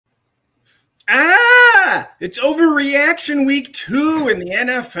It's Overreaction Week 2 in the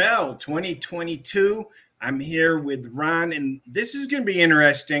NFL 2022. I'm here with Ron, and this is going to be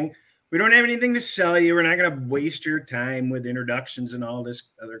interesting. We don't have anything to sell you. We're not going to waste your time with introductions and all this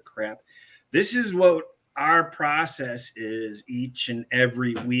other crap. This is what our process is each and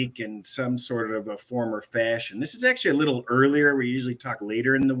every week in some sort of a form or fashion. This is actually a little earlier. We usually talk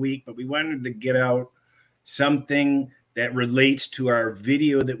later in the week, but we wanted to get out something that relates to our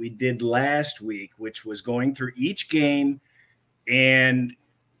video that we did last week, which was going through each game and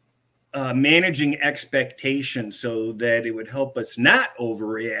managing expectations so that it would help us not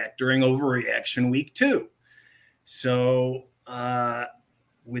overreact during Overreaction Week 2. So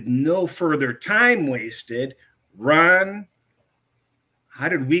with no further time wasted, Ron, how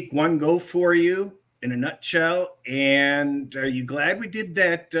did week 1 go for you in a nutshell? And are you glad we did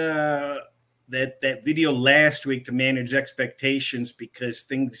that that video last week to manage expectations, because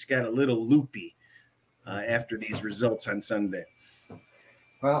things got a little loopy after these results on Sunday?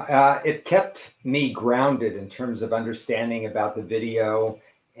 Well, it kept me grounded in terms of understanding about the video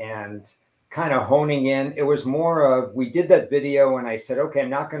and kind of honing in. It was more of, we did that video and I said, okay, I'm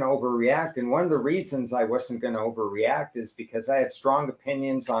not going to overreact. And one of the reasons I wasn't going to overreact is because I had strong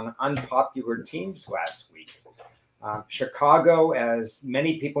opinions on unpopular teams last week. Chicago, as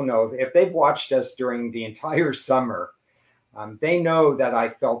many people know, if they've watched us during the entire summer, they know that I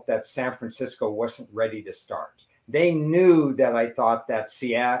felt that San Francisco wasn't ready to start. They knew that I thought that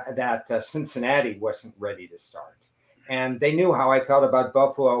Cincinnati wasn't ready to start. And they knew how I felt about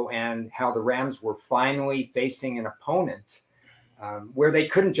Buffalo and how the Rams were finally facing an opponent where they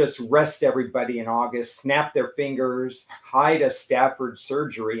couldn't just rest everybody in August, snap their fingers, hide a Stafford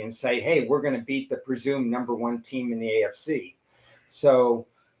surgery and say, hey, we're going to beat the presumed #1 team in the AFC. So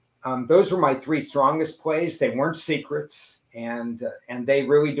those were my 3 strongest plays. They weren't secrets, and they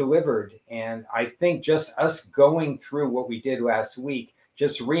really delivered. And I think just us going through what we did last week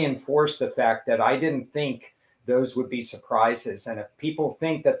just reinforced the fact that I didn't think those would be surprises. And if people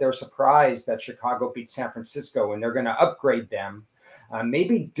think that they're surprised that Chicago beat San Francisco and they're going to upgrade them,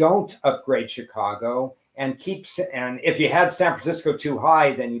 maybe don't upgrade Chicago and if you had San Francisco too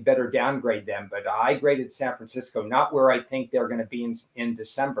high, then you better downgrade them. But I graded San Francisco not where I think they're going to be in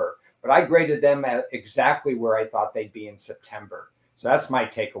December, but I graded them at exactly where I thought they'd be in September. So that's my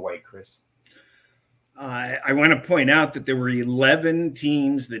takeaway, Chris. I want to point out that there were 11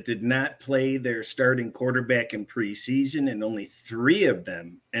 teams that did not play their starting quarterback in preseason, and only 3 of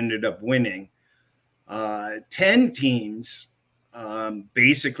them ended up winning. 10 teams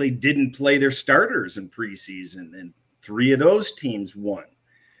basically didn't play their starters in preseason, and 3 of those teams won.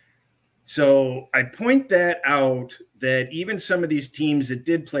 So I point that out, that even some of these teams that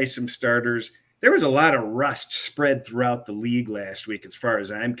did play some starters, there was a lot of rust spread throughout the league last week as far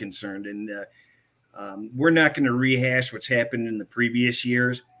as I'm concerned. And we're not going to rehash what's happened in the previous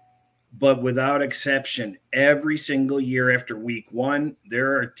years, but without exception, every single year after week 1,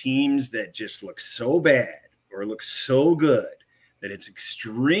 there are teams that just look so bad or look so good that it's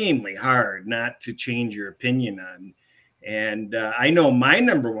extremely hard not to change your opinion on. And I know my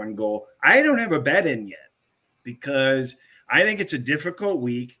 #1 goal, I don't have a bet in yet because I think it's a difficult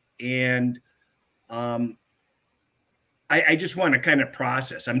week. And I just want to kind of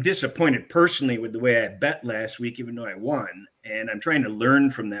process. I'm disappointed personally with the way I bet last week, even though I won. And I'm trying to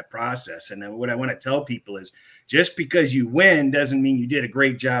learn from that process. And what I want to tell people is, just because you win doesn't mean you did a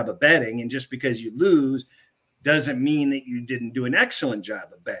great job of betting. And just because you lose doesn't mean that you didn't do an excellent job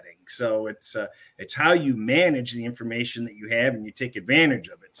of betting. So it's how you manage the information that you have and you take advantage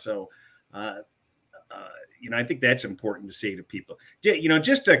of it. So, I think that's important to say to people.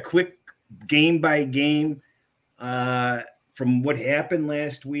 Just a quick game by game from what happened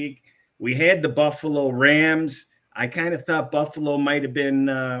last week. We had the Buffalo Rams. I kind of thought Buffalo might have been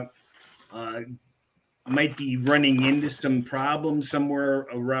might be running into some problems somewhere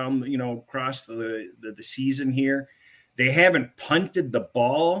around, across the season here. They haven't punted the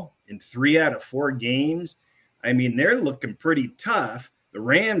ball in 3 out of 4 games. I mean, they're looking pretty tough. The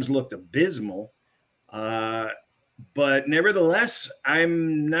Rams looked abysmal. But nevertheless,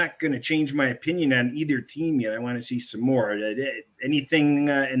 I'm not going to change my opinion on either team yet. I want to see some more. Anything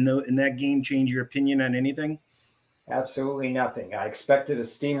in that game change your opinion on anything? Absolutely nothing. I expected a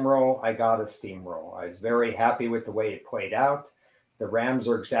steamroll. I got a steamroll. I was very happy with the way it played out. The Rams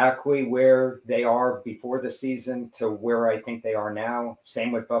are exactly where they are before the season to where I think they are now.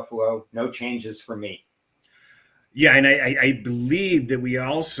 Same with Buffalo. No changes for me. Yeah, and I believe that we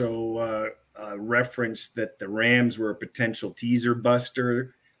also referenced that the Rams were a potential teaser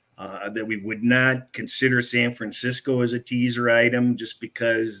buster. that we would not consider San Francisco as a teaser item just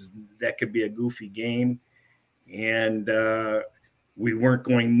because that could be a goofy game. And we weren't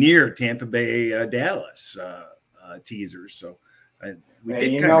going near Tampa Bay, Dallas teasers. So we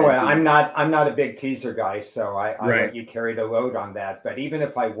did. You know, I'm not a big teaser guy, so I let you carry the load on that. But even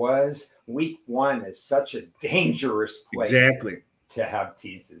if I was, week one is such a dangerous place to have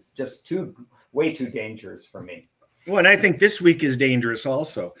teases. Just way too dangerous for me. Well, and I think this week is dangerous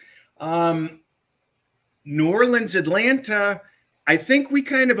also. New Orleans, Atlanta, I think we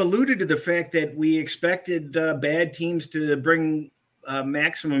kind of alluded to the fact that we expected bad teams to bring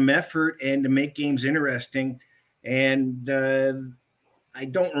maximum effort and to make games interesting. And I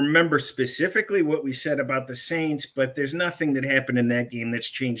don't remember specifically what we said about the Saints, but there's nothing that happened in that game that's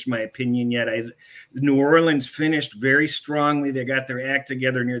changed my opinion yet. New Orleans finished very strongly. They got their act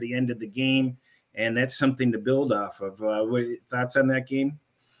together near the end of the game, and that's something to build off of. What thoughts on that game?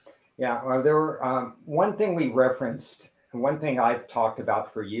 Yeah, well, there were one thing we referenced, and one thing I've talked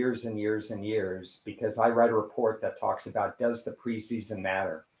about for years and years and years, because I write a report that talks about, does the preseason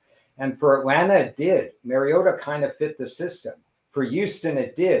matter? And for Atlanta, it did. Mariota kind of fit the system. For Houston,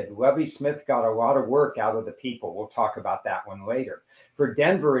 it did. Lovie Smith got a lot of work out of the people. We'll talk about that one later. For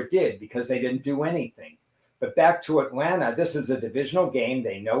Denver, it did because they didn't do anything. But back to Atlanta, this is a divisional game.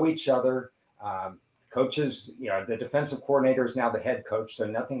 They know each other. Coaches, the defensive coordinator is now the head coach, so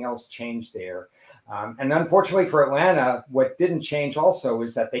nothing else changed there. And unfortunately for Atlanta, what didn't change also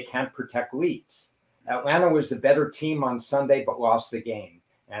is that they can't protect leads. Atlanta was the better team on Sunday, but lost the game.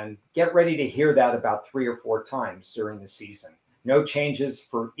 And get ready to hear that about 3 or 4 times during the season. No changes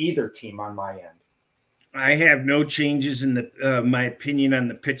for either team on my end. I have no changes in my opinion on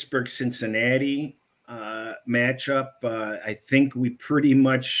the Pittsburgh-Cincinnati matchup. I think we pretty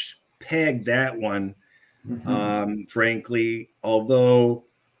much pegged that one. Frankly, although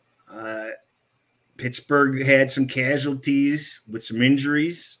Pittsburgh had some casualties with some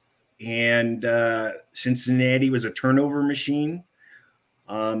injuries, and Cincinnati was a turnover machine.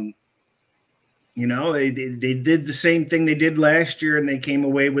 They did the same thing they did last year, and they came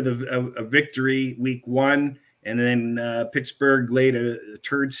away with a victory week 1, and then Pittsburgh laid a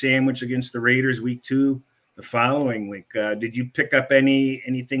turd sandwich against the Raiders week 2 the following week. Did you pick up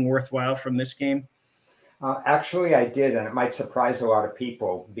anything worthwhile from this game? Actually, I did, and it might surprise a lot of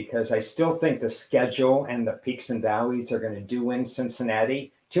people because I still think the schedule and the peaks and valleys are going to do in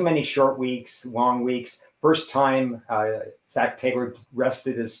Cincinnati. Too many short weeks, long weeks. First time Zach Taylor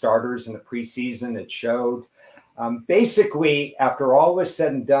rested his starters in the preseason, it showed. Basically, after all was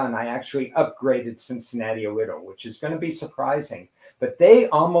said and done, I actually upgraded Cincinnati a little, which is going to be surprising. But they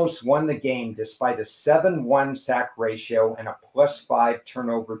almost won the game despite a 7-1 sack ratio and a +5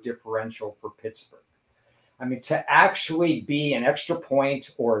 turnover differential for Pittsburgh. I mean, to actually be an extra point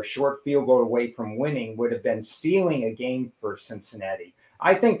or a short field goal away from winning would have been stealing a game for Cincinnati.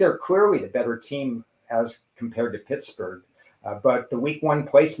 I think they're clearly the better team as compared to Pittsburgh, but the week 1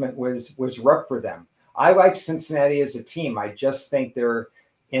 placement was rough for them. I like Cincinnati as a team. I just think they're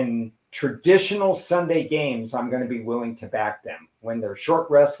in traditional Sunday games. I'm going to be willing to back them. When they're short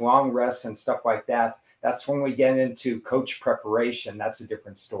rests, long rests, and stuff like that, that's when we get into coach preparation. That's a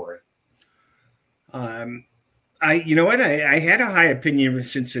different story. I had a high opinion of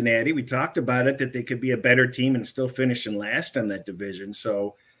Cincinnati. We talked about it, that they could be a better team and still finishing last on that division.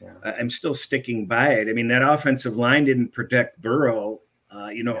 So yeah. I'm still sticking by it. I mean, that offensive line didn't protect Burrow.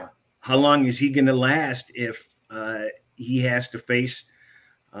 How long is he going to last if he has to face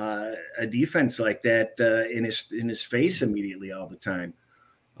a defense like that in his face immediately all the time?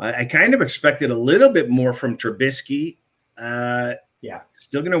 I kind of expected a little bit more from Trubisky.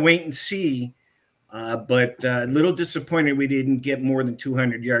 Still going to wait and see. But a little disappointed we didn't get more than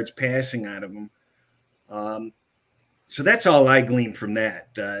 200 yards passing out of him. So that's all I gleaned from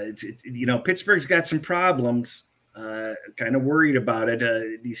that. Pittsburgh's got some problems. Kind of worried about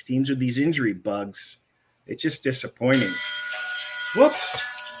it. These teams with these injury bugs, it's just disappointing. Whoops.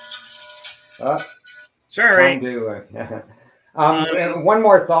 Sorry. One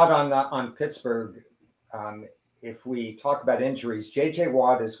more thought on Pittsburgh. If we talk about injuries, J.J.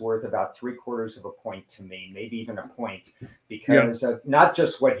 Watt is worth about 3/4 of a point to me, maybe even a point, because of not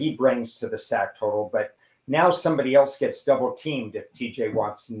just what he brings to the sack total, but now somebody else gets double teamed if T.J.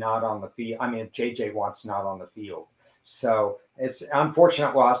 Watt's not on the field. I mean, if J.J. Watt's not on the field. So it's an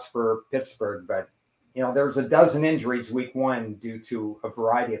unfortunate loss for Pittsburgh, but there was a dozen injuries week 1 due to a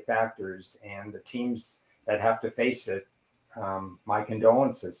variety of factors, and the teams that have to face it, my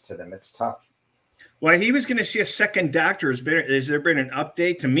condolences to them. It's tough. Well, he was going to see a second doctor. Has there been an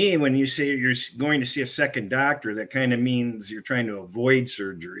update? To me, when you say you're going to see a second doctor, that kind of means you're trying to avoid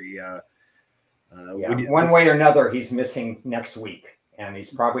surgery. Yeah, one way or another, he's missing next week, and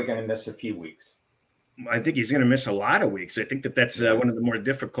he's probably going to miss a few weeks. I think he's going to miss a lot of weeks. I think that's one of the more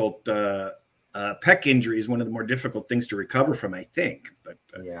difficult pec injuries, one of the more difficult things to recover from, I think. But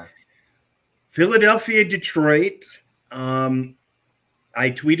yeah. Philadelphia, Detroit. I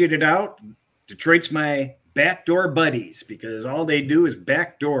tweeted it out. Detroit's my backdoor buddies because all they do is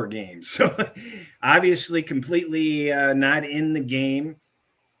backdoor games. So obviously completely not in the game.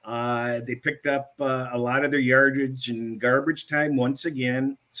 They picked up a lot of their yardage and garbage time once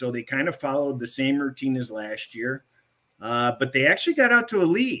again. So they kind of followed the same routine as last year. But they actually got out to a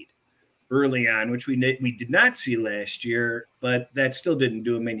lead early on, which we did not see last year, but that still didn't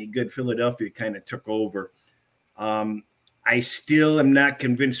do them any good. Philadelphia kind of took over. I still am not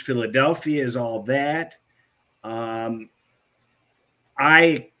convinced Philadelphia is all that.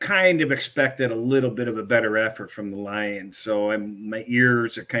 I kind of expected a little bit of a better effort from the Lions, so my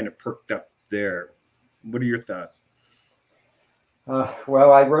ears are kind of perked up there. What are your thoughts?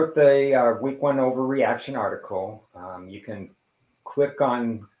 Well, I wrote the Week 1 Overreaction article. You can click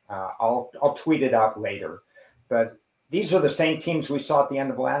on. I'll tweet it out later. But these are the same teams we saw at the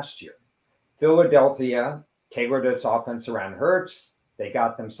end of last year. Philadelphia tailored its offense around Hurts. They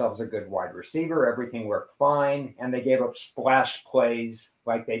got themselves a good wide receiver. Everything worked fine. And they gave up splash plays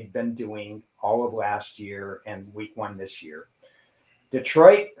like they'd been doing all of last year and Week 1 this year.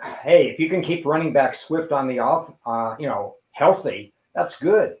 Detroit, hey, if you can keep running back Swift on the off, healthy, that's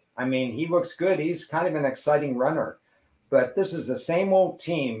good. I mean, he looks good. He's kind of an exciting runner. But this is the same old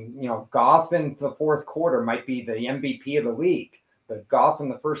team. Goff in the fourth quarter might be the MVP of the league. But Goff in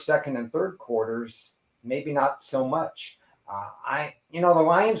the first, second, and third quarters, maybe not so much. The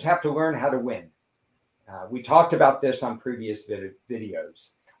Lions have to learn how to win. We talked about this on previous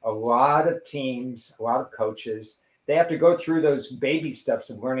videos. A lot of teams, a lot of coaches, they have to go through those baby steps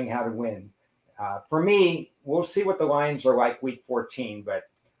of learning how to win. For me, we'll see what the Lions are like Week 14, but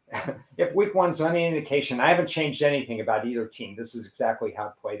if Week 1's any indication, I haven't changed anything about either team. This is exactly how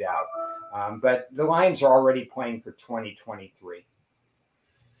it played out. But the Lions are already playing for 2023.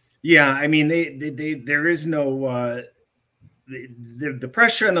 Yeah, I mean, there is no the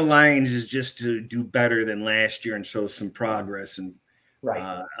pressure on the Lions is just to do better than last year and show some progress and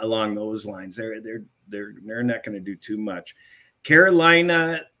right along those lines. They're not going to do too much.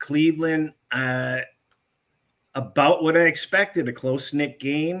 Carolina, Cleveland, about what I expected, a close-knit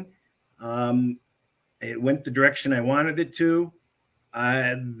game. It went the direction I wanted it to.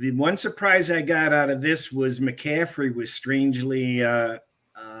 The one surprise I got out of this was McCaffrey was strangely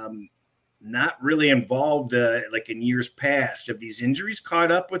not really involved like in years past. Have these injuries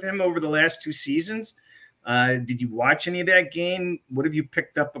caught up with him over the last 2 seasons? Did you watch any of that game? What have you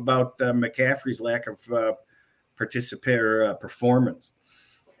picked up about McCaffrey's lack of performance?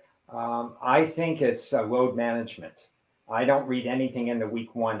 I think it's load management. I don't read anything into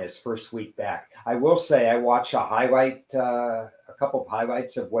Week 1 his first week back. I will say I watched a couple of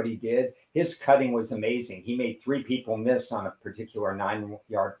highlights of what he did. His cutting was amazing. He made 3 people miss on a particular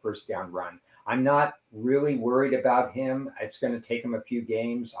 9-yard first down run. I'm not really worried about him. It's going to take him a few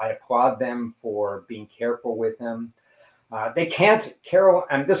games. I applaud them for being careful with him. They can't,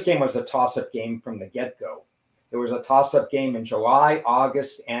 and this game was a toss-up game from the get-go. There was a toss-up game in July,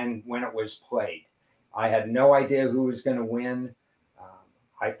 August, and when it was played. I had no idea who was going to win.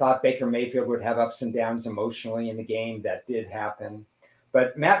 I thought Baker Mayfield would have ups and downs emotionally in the game. That did happen.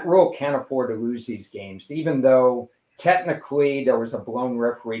 But Matt Rule can't afford to lose these games, even though technically there was a blown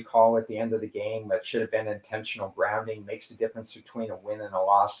referee call at the end of the game that should have been intentional grounding. Makes a difference between a win and a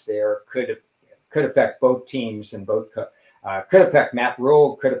loss there. Could affect both teams and could affect Matt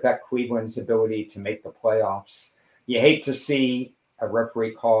Rule, could affect Cleveland's ability to make the playoffs. You hate to see a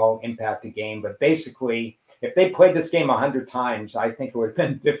referee call impact a game, but basically, if they played this game 100 times, I think it would have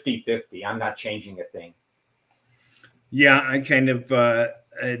been 50-50. I'm not changing a thing. Yeah, I kind of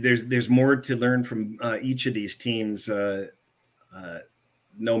there's more to learn from each of these teams.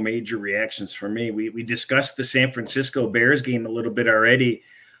 No major reactions for me. We discussed the San Francisco Bears game a little bit already.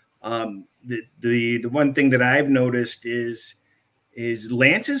 The one thing that I've noticed is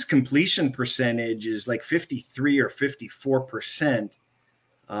Lance's completion percentage is like 53 or 54%.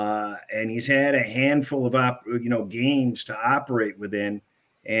 And he's had a handful of games to operate within,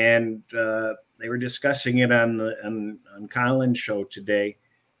 and they were discussing it on Colin's show today.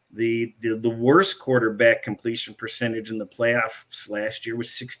 The worst quarterback completion percentage in the playoffs last year was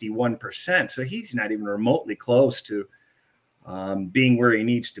 61%. So he's not even remotely close to being where he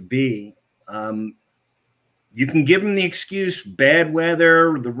needs to be. You can give him the excuse, bad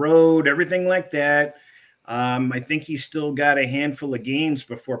weather, the road, everything like that. I think he's still got a handful of games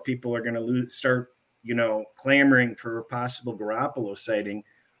before people are going to start, clamoring for a possible Garoppolo sighting.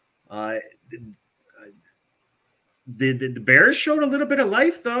 The Bears showed a little bit of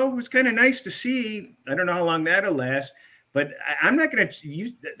life, though. It was kind of nice to see. I don't know how long that'll last, but I'm not going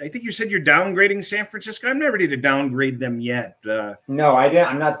to. I think you said you're downgrading San Francisco. I'm not ready to downgrade them yet. No, I didn't.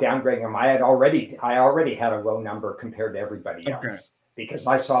 I'm not downgrading them. I already had a low number compared to everybody else because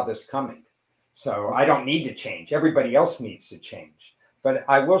I saw this coming. So I don't need to change. Everybody else needs to change. But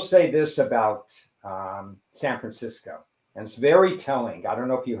I will say this about San Francisco, and it's very telling. I don't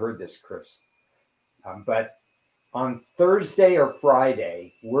know if you heard this, Chris, but on Thursday or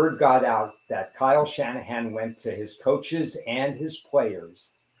Friday, word got out that Kyle Shanahan went to his coaches and his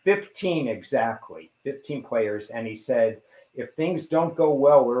players, 15 players, and he said, if things don't go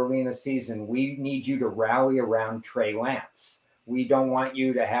well early in the season, we need you to rally around Trey Lance. We don't want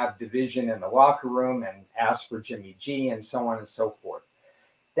you to have division in the locker room and ask for Jimmy G and so on and so forth.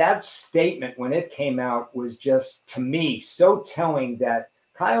 That statement, when it came out, was just, to me, so telling that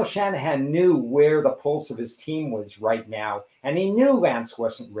Kyle Shanahan knew where the pulse of his team was right now, and he knew Lance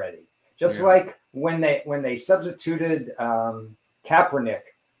wasn't ready. Just like when they substituted Kaepernick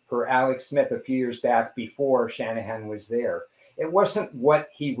for Alex Smith a few years back before Shanahan was there. It wasn't what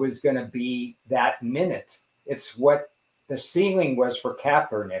he was going to be that minute. It's what the ceiling was for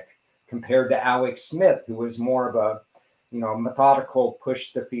Kaepernick compared to Alex Smith, who was more of a methodical,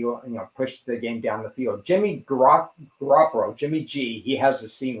 push the game down the field. Jimmy Garoppolo, Jimmy G, he has a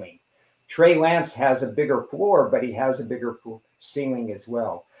ceiling. Trey Lance has a bigger floor, but he has a bigger ceiling as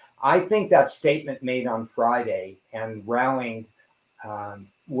well. I think that statement made on Friday and rallying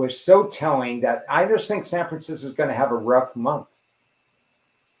was so telling that I just think San Francisco is going to have a rough month.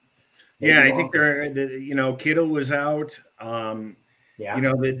 I think Kittle was out.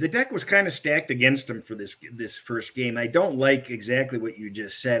 The deck was kind of stacked against him for this first game. I don't like exactly what you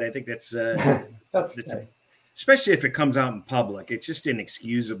just said. I think that's especially if it comes out in public. It's just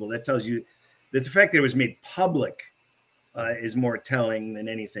inexcusable. That tells you that the fact that it was made public is more telling than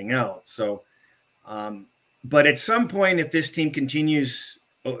anything else. So, but at some point, if this team continues,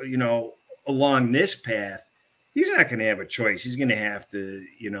 along this path, he's not going to have a choice. He's going to have to,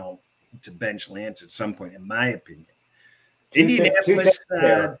 to bench Lance at some point, in my opinion. Indianapolis.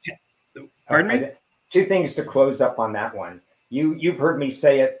 Pardon me? Two things to close up on that one. You've heard me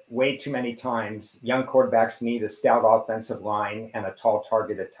say it way too many times. Young quarterbacks need a stout offensive line and a tall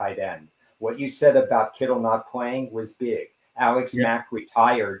target at tight end. What you said about Kittle not playing was big. Alex Mack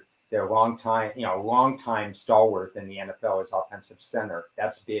retired, their long-time stalwart in the NFL as offensive center.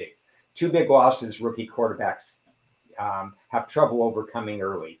 That's big. Two big losses rookie quarterbacks have trouble overcoming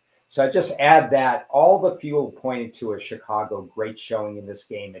early. So I just add that all the fuel pointed to a Chicago great showing in this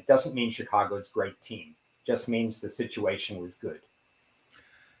game. It doesn't mean Chicago's great team. It just means the situation was good.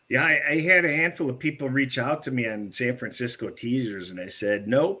 Yeah, I had a handful of people reach out to me on San Francisco teasers, and I said,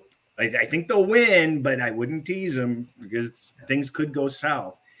 nope, I think they'll win, but I wouldn't tease them because things could go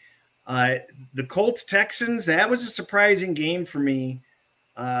south. The Colts-Texans, that was a surprising game for me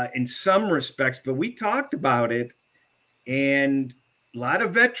in some respects, but we talked about it, and a lot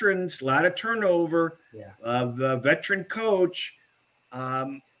of veterans, a lot of turnover, the veteran coach,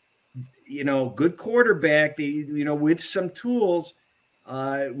 good quarterback, with some tools.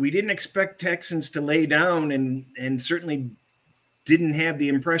 We didn't expect Texans to lay down and certainly didn't have the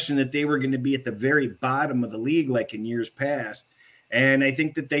impression that they were going to be at the very bottom of the league like in years past. And I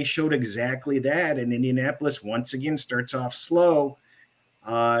think that they showed exactly that. And Indianapolis once again starts off slow.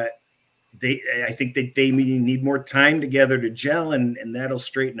 I think that they need more time together to gel, and that'll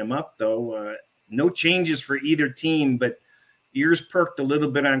straighten them up, though. No changes for either team, but ears perked a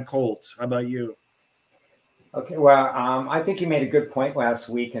little bit on Colts. How about you? Okay, well, I think you made a good point last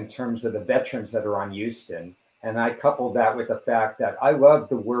week in terms of the veterans that are on Houston. And I coupled that with the fact that I love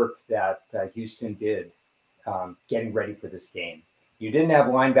the work that Houston did getting ready for this game. You didn't have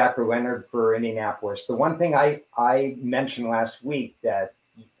linebacker Leonard for Indianapolis. The one thing I mentioned last week that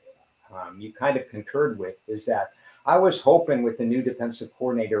you kind of concurred with is that I was hoping with the new defensive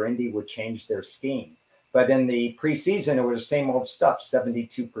coordinator, Indy would change their scheme. But in the preseason, it was the same old stuff,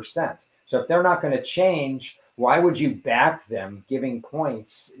 72%. So if they're not going to change, why would you back them giving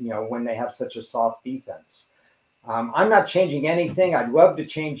points, when they have such a soft defense? I'm not changing anything. I'd love to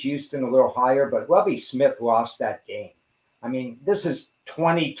change Houston a little higher, but Lovie Smith lost that game. I mean, this is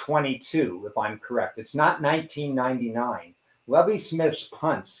 2022, if I'm correct. It's not 1999. Lovie Smith's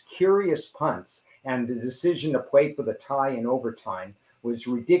punts, curious punts, and the decision to play for the tie in overtime was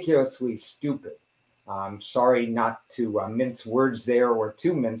ridiculously stupid. Sorry not to mince words there or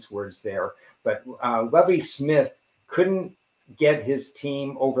to mince words there, but Lovie Smith couldn't get his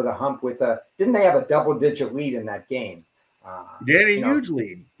team over the hump with didn't they have a double-digit lead in that game? They had a huge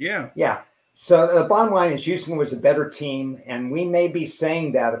lead. Yeah. Yeah. So the bottom line is Houston was a better team, and we may be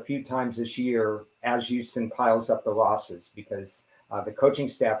saying that a few times this year as Houston piles up the losses, because the coaching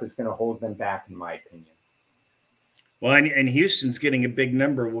staff is going to hold them back, in my opinion. Well, and Houston's getting a big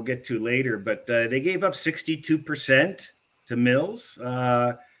number we'll get to later, but they gave up 62% to Mills,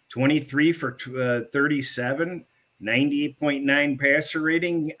 23 for 37, 98.9 passer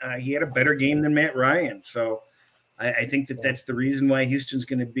rating. He had a better game than Matt Ryan. So I think that's the reason why Houston's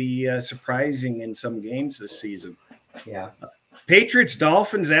going to be surprising in some games this season. Yeah. Patriots,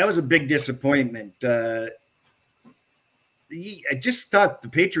 Dolphins, that was a big disappointment. I just thought the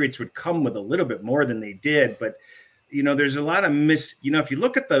Patriots would come with a little bit more than they did, but there's a lot of if you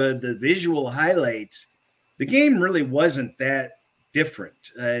look at the visual highlights, the game really wasn't that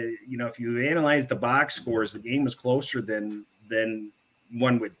different. If you analyze the box scores, the game was closer than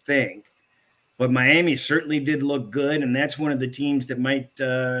one would think. But Miami certainly did look good, and that's one of the teams that might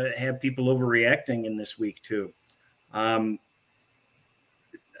have people overreacting in this week too.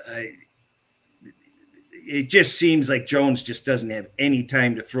 It just seems like Jones just doesn't have any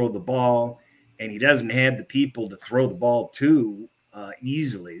time to throw the ball, and he doesn't have the people to throw the ball to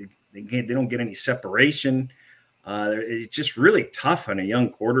easily. They don't get any separation. It's just really tough on a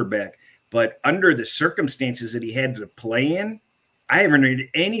young quarterback. But under the circumstances that he had to play in, I haven't heard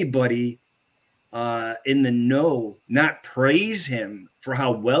anybody in the know not praise him for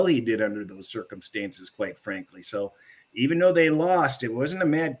how well he did under those circumstances, quite frankly. So even though they lost, it wasn't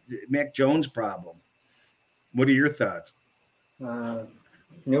a Mac Jones problem. What are your thoughts?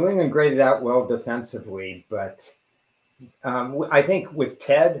 New England graded out well defensively, but I think with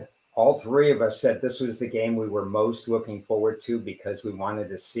Ted, all three of us said this was the game we were most looking forward to, because we wanted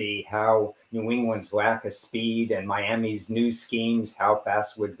to see how New England's lack of speed and Miami's new schemes, how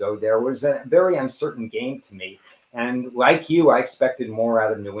fast would go there. It was a very uncertain game to me. And like you, I expected more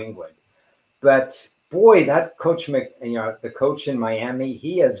out of New England. But boy, that coach, the coach in Miami,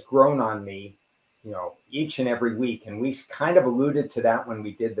 he has grown on me, each and every week. And we kind of alluded to that when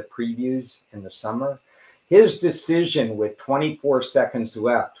we did the previews in the summer. His decision with 24 seconds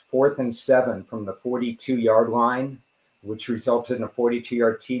left, 4th and 7 from the 42-yard line, which resulted in a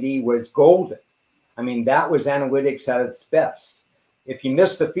 42-yard TD, was golden. I mean, that was analytics at its best. If you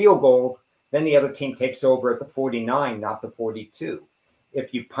miss the field goal, then the other team takes over at the 49, not the 42.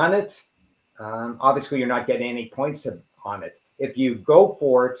 If you punt it, obviously you're not getting any points on it. If you go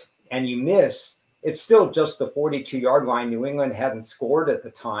for it and you miss, it's still just the 42-yard line. New England hadn't scored at the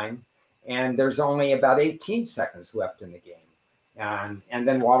time, and there's only about 18 seconds left in the game. And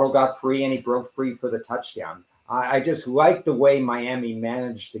then Waddle got free, and he broke free for the touchdown. I just like the way Miami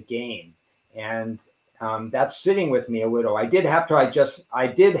managed the game, and that's sitting with me a little. I did have to adjust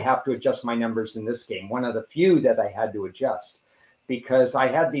my numbers in this game, one of the few that I had to adjust, because I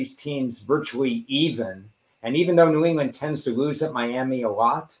had these teams virtually even. And even though New England tends to lose at Miami a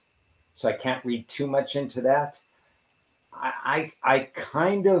lot, so I can't read too much into that, I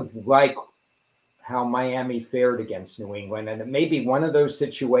kind of like how Miami fared against New England. And it may be one of those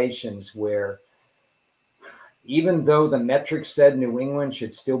situations where, even though the metrics said New England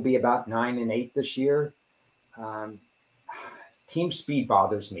should still be about 9-8 this year, team speed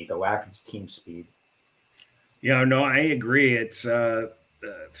bothers me, the lack of team speed. Yeah, no, I agree. It's going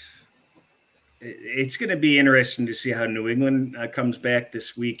to be interesting to see how New England comes back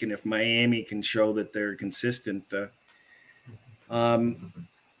this week, and if Miami can show that they're consistent.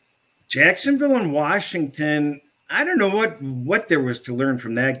 Jacksonville and Washington, I don't know what there was to learn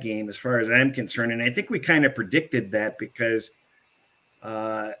from that game as far as I'm concerned. And I think we kind of predicted that, because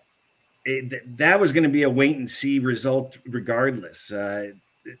that was going to be a wait and see result regardless.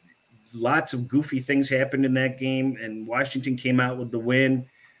 Lots of goofy things happened in that game, and Washington came out with the win.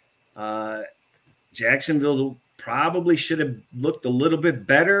 Jacksonville probably should have looked a little bit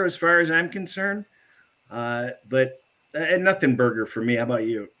better as far as I'm concerned. But nothing burger for me. How about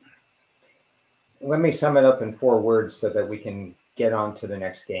you? Let me sum it up in 4 words so that we can get on to the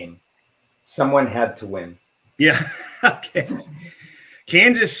next game. Someone had to win. Yeah. Okay.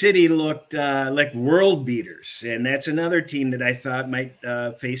 Kansas City looked like world beaters, and that's another team that I thought might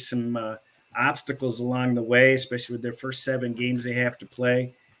face some obstacles along the way, especially with their first 7 games they have to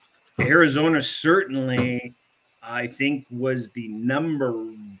play. Arizona certainly, I think, were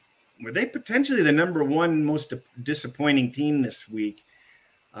they potentially the number 1 most disappointing team this week,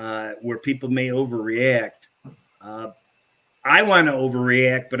 where people may overreact. I want to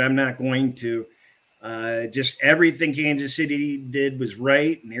overreact, but I'm not going to. Just everything Kansas City did was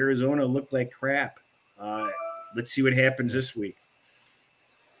right, and Arizona looked like crap. Let's see what happens this week.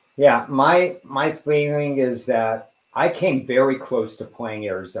 Yeah, my feeling is that I came very close to playing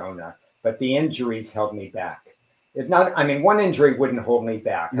Arizona, but the injuries held me back. If not, I mean, one injury wouldn't hold me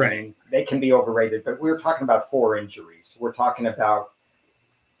back. Right. I mean, they can be overrated, but we were talking about 4 injuries. We're talking about,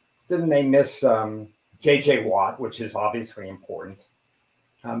 didn't they miss J.J. Watt, which is obviously important.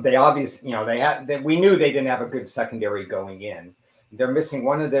 They obviously, we knew they didn't have a good secondary going in. They're missing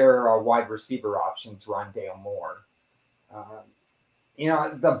one of their wide receiver options, Rondale Moore.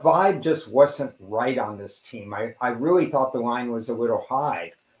 The vibe just wasn't right on this team. I really thought the line was a little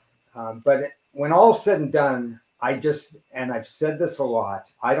high. But when all's said and done, and I've said this a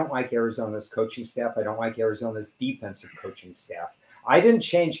lot, I don't like Arizona's coaching staff. I don't like Arizona's defensive coaching staff. I didn't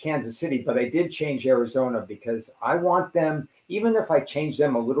change Kansas City, but I did change Arizona because I want them, even if I change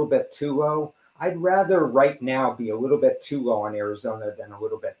them a little bit too low, I'd rather right now be a little bit too low on Arizona than a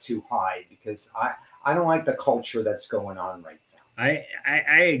little bit too high because I don't like the culture that's going on right now.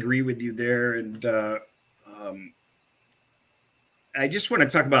 I agree with you there. And I just want to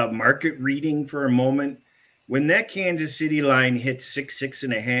talk about market reading for a moment. When that Kansas City line hit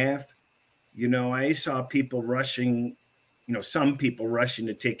 6.5, I saw people rushing, some people rushing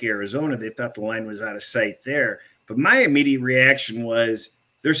to take Arizona. They thought the line was out of sight there. But my immediate reaction was,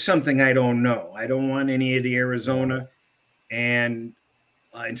 there's something I don't know. I don't want any of the Arizona. And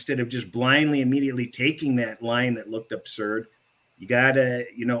instead of just blindly immediately taking that line that looked absurd, you got to,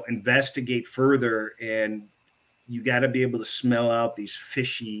 investigate further, and you got to be able to smell out these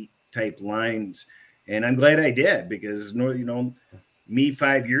fishy type lines. And I'm glad I did, because, me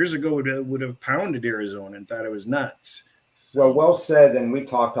 5 years ago would have pounded Arizona and thought it was nuts. So. Well said. And we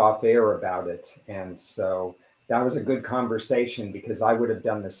talked off air about it. And so that was a good conversation, because I would have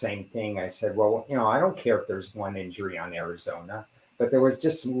done the same thing. I said, well, I don't care if there's one injury on Arizona, but there was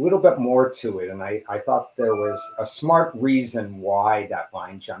just a little bit more to it. And I thought there was a smart reason why that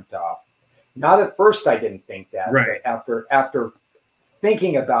line jumped off. Not at first, I didn't think that, right. But after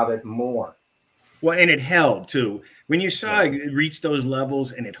thinking about it more. Well, and it held too. When you saw it reach those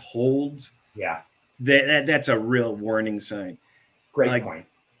levels and it holds, that's a real warning sign. Great point.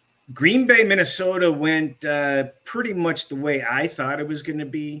 Green Bay, Minnesota went pretty much the way I thought it was going to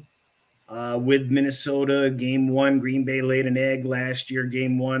be. With Minnesota, game 1, Green Bay laid an egg last year,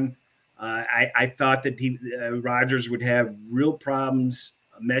 game 1. I thought that Rodgers would have real problems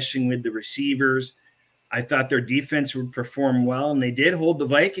meshing with the receivers. I thought their defense would perform well, and they did hold the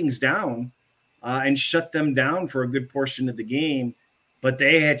Vikings down and shut them down for a good portion of the game. But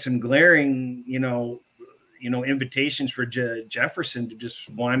they had some glaring, invitations for Jefferson to just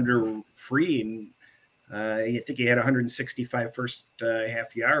wander free. And I think he had 165 first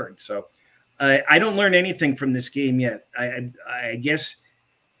half yards. So I don't learn anything from this game yet. I guess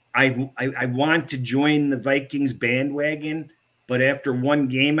I want to join the Vikings bandwagon, but after one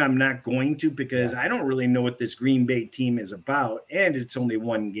game, I'm not going to, because I don't really know what this Green Bay team is about, and it's only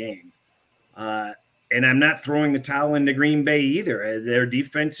one game. And I'm not throwing the towel into Green Bay either. Their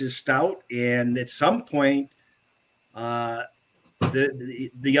defense is stout, and at some point, the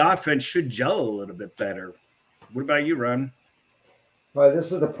offense should gel a little bit better. What about you, Ron? Well,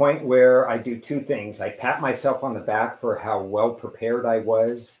 this is a point where I do 2 things. I pat myself on the back for how well prepared I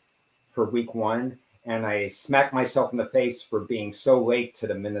was for week 1, and I smack myself in the face for being so late to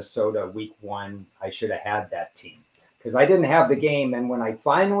the Minnesota week 1. I should have had that team, because I didn't have the game. And when I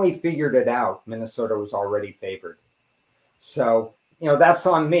finally figured it out, Minnesota was already favored. So, that's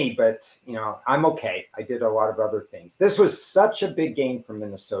on me, but, I'm okay. I did a lot of other things. This was such a big game for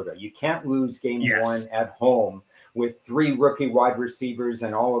Minnesota. You can't lose game 1 at home with 3 rookie wide receivers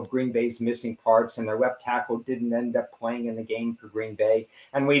and all of Green Bay's missing parts, and their left tackle didn't end up playing in the game for Green Bay.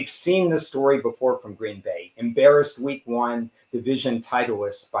 And we've seen the story before from Green Bay. Embarrassed week 1, division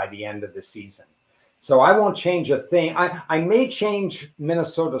titleists by the end of the season. So I won't change a thing. I may change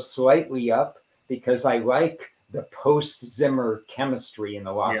Minnesota slightly up, because I like the post-Zimmer chemistry in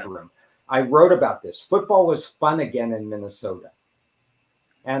the locker room. I wrote about this. Football was fun again in Minnesota.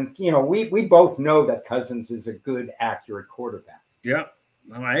 And, we both know that Cousins is a good, accurate quarterback. Yeah,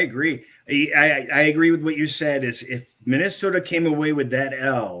 no, I agree. I agree with what you said. Is if Minnesota came away with that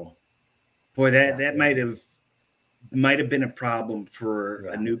L, boy, that might have been a problem for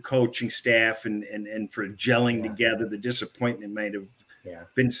a new coaching staff and for gelling together. The disappointment might have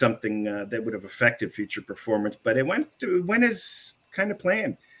been something that would have affected future performance. But it went as kind of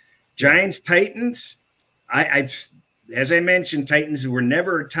planned. Giants, Titans. As I mentioned, Titans were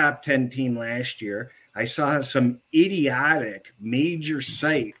never a top 10 team last year. I saw some idiotic major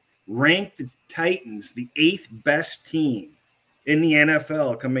site rank the Titans the 8th best team in the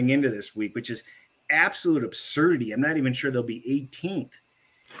NFL coming into this week, which is absolute absurdity. I'm not even sure they'll be 18th.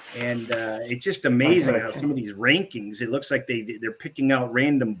 And it's just amazing how some of these rankings, it looks like they're picking out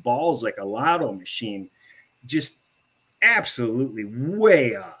random balls like a lotto machine. Just absolutely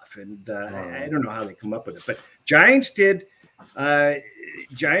way off. And I don't know how they come up with it. But Giants did.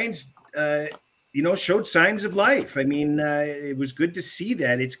 Giants, showed signs of life. I mean, it was good to see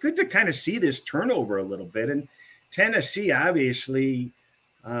that. It's good to kind of see this turnover a little bit. And Tennessee obviously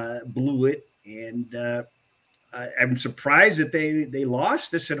blew it. And I'm surprised that they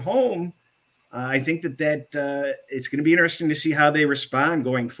lost this at home. I think that it's going to be interesting to see how they respond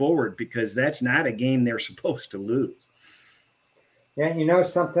going forward, because that's not a game they're supposed to lose. Yeah, you know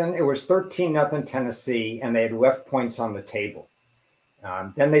something? It was 13-0 Tennessee, and they had left points on the table.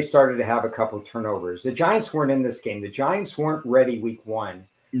 Then they started to have a couple of turnovers. The Giants weren't in this game. The Giants weren't ready week 1.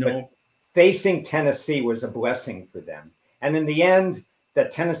 No. But facing Tennessee was a blessing for them. And in the end,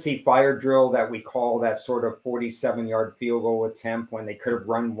 that Tennessee fire drill that we call that sort of 47-yard field goal attempt when they could have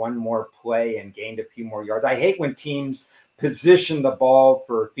run one more play and gained a few more yards. I hate when teams position the ball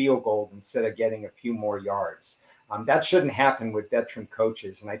for a field goal instead of getting a few more yards. That shouldn't happen with veteran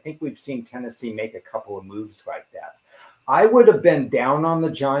coaches. And I think we've seen Tennessee make a couple of moves like that. I would have been down on the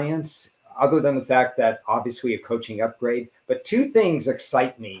Giants, other than the fact that obviously a coaching upgrade. But two things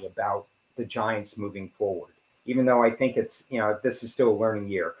excite me about the Giants moving forward, even though I think it's, this is still a learning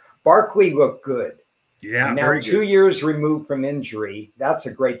year. Barkley looked good. Yeah. Now 2 years removed from injury, that's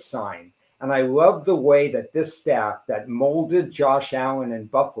a great sign. And I love the way that this staff that molded Josh Allen in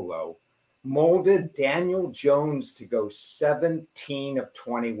Buffalo molded Daniel Jones to go 17 of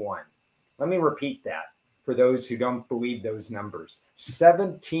 21. Let me repeat that for those who don't believe those numbers.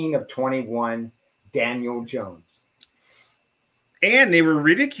 17 of 21, Daniel Jones. And they were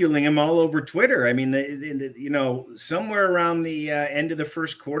ridiculing him all over Twitter. I mean, somewhere around the end of the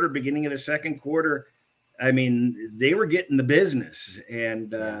first quarter, beginning of the second quarter, I mean, they were getting the business.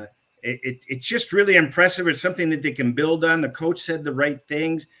 And it's just really impressive. It's something that they can build on. The coach said the right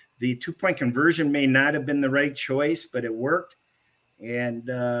things. The 2-point conversion may not have been the right choice, but it worked. And,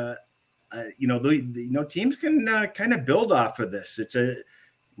 teams can kind of build off of this.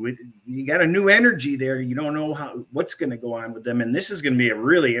 You got a new energy there. You don't know what's going to go on with them. And this is going to be a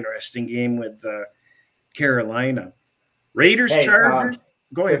really interesting game with Carolina. Raiders, Chargers.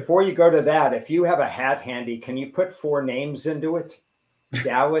 Go ahead. Before you go to that, if you have a hat handy, can you put 4 names into it?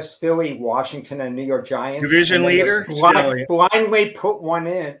 Dallas, Philly, Washington, and New York Giants. Division leader. Blindly put one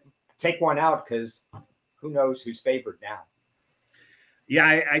in, take one out, because who knows who's favored now. Yeah,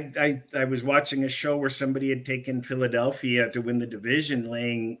 I was watching a show where somebody had taken Philadelphia to win the division,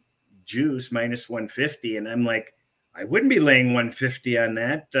 laying juice -150, and I'm like, I wouldn't be laying 150 on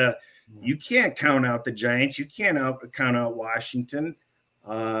that. You can't count out the Giants. You can't count out Washington,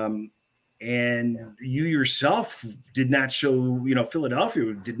 and you yourself did not show.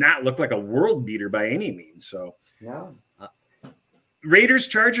 Philadelphia did not look like a world beater by any means. So, Raiders,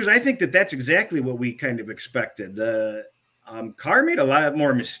 Chargers. I think that's exactly what we kind of expected. Carr made a lot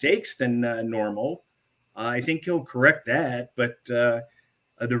more mistakes than normal. I think he'll correct that. But the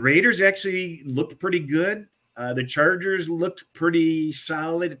Raiders actually looked pretty good. The Chargers looked pretty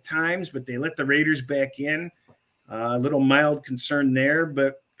solid at times, but they let the Raiders back in. A little mild concern there,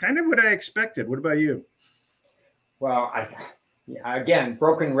 but kind of what I expected. What about you? Well, again,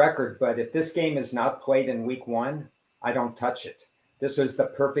 broken record, but if this game is not played in week 1, I don't touch it. This was the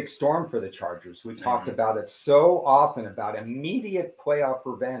perfect storm for the Chargers. We talked about it so often, about immediate playoff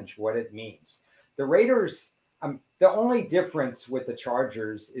revenge, what it means. The Raiders, the only difference with the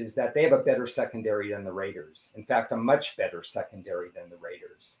Chargers is that they have a better secondary than the Raiders. In fact, a much better secondary than the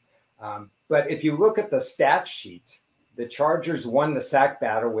Raiders. But if you look at the stat sheet, the Chargers won the sack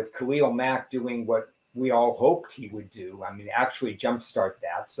battle with Khalil Mack doing what we all hoped he would do. I mean, actually jumpstart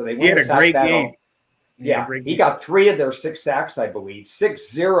that. So they won the sack battle. Game. Yeah, he got 3 of their 6 sacks, I believe,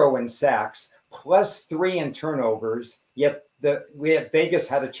 6-0 in sacks, plus 3 in turnovers. Yet Vegas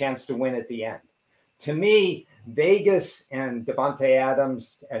had a chance to win at the end. To me, Vegas and Devontae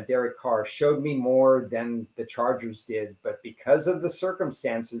Adams and Derek Carr showed me more than the Chargers did. But because of the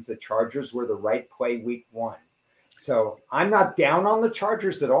circumstances, the Chargers were the right play week 1. So I'm not down on the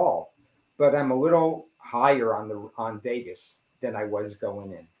Chargers at all, but I'm a little higher on Vegas than I was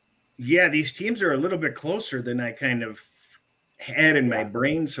going in. Yeah, these teams are a little bit closer than I kind of had in my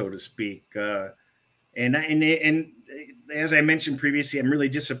brain, so to speak. And as I mentioned previously, I'm really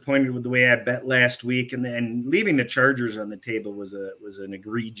disappointed with the way I bet last week, and then leaving the Chargers on the table was an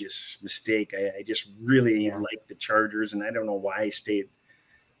egregious mistake. I just really like the Chargers, and I don't know why I stayed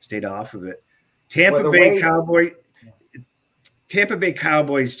off of it. Tampa Bay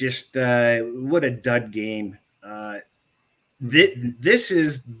Cowboys, just what a dud game. This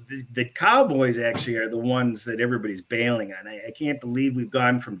is the Cowboys actually are the ones that everybody's bailing on. I can't believe we've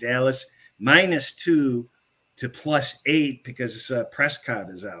gone from Dallas -2 to +8 because Prescott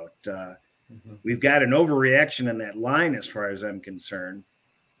is out. We've got an overreaction on that line as far as I'm concerned.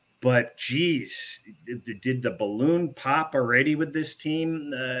 But geez, did the balloon pop already with this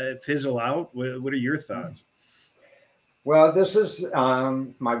team fizzle out? What are your thoughts? Well, this is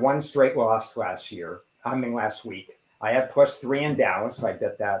my one straight loss last week. I had +3 in Dallas. I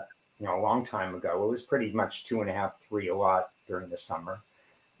bet that a long time ago. It was pretty much 2.5, 3 a lot during the summer.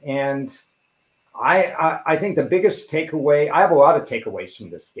 And I think the biggest takeaway, I have a lot of takeaways from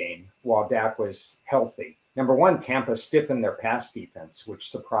this game while Dak was healthy. Number one, Tampa stiffened their pass defense, which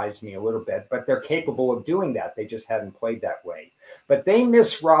surprised me a little bit, but they're capable of doing that. They just hadn't played that way. But they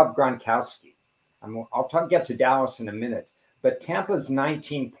miss Rob Gronkowski. Get to Dallas in a minute, but Tampa's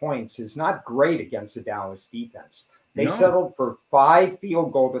 19 points is not great against the Dallas defense. They settled for 5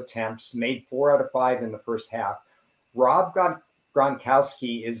 field goal attempts, made 4 out of 5 in the first half. Rob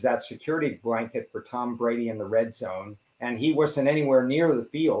Gronkowski is that security blanket for Tom Brady in the red zone, and he wasn't anywhere near the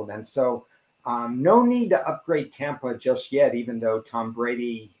field. And so no need to upgrade Tampa just yet, even though Tom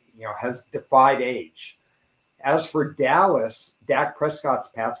Brady has defied age. As for Dallas, Dak Prescott's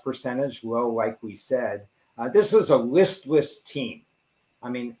pass percentage low, like we said. This is a listless team. I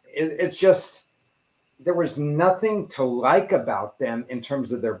mean, it's just there was nothing to like about them in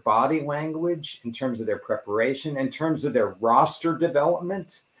terms of their body language, in terms of their preparation, in terms of their roster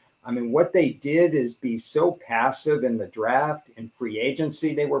development. I mean, what they did is be so passive in the draft. In free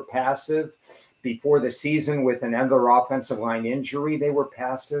agency, they were passive. Before the season with another offensive line injury, they were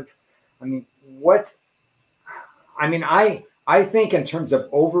passive. I mean, I think in terms of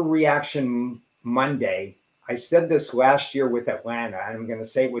overreaction Monday, I said this last year with Atlanta, and I'm going to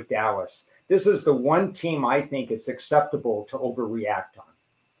say it with Dallas. This is the one team I think it's acceptable to overreact on.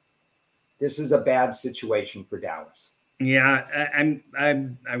 This is a bad situation for Dallas. Yeah,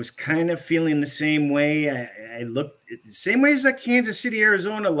 I was kind of feeling the same way. I looked the same way as that Kansas City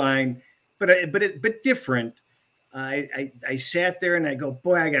Arizona line, but different. I sat there and I go,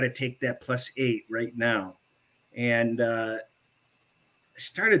 boy, I got to take that +8 right now. And I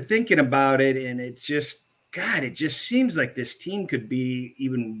started thinking about it, and it just seems like this team could be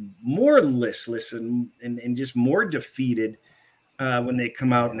even more listless and just more defeated when they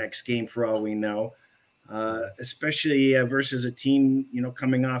come out next game, for all we know, especially versus a team,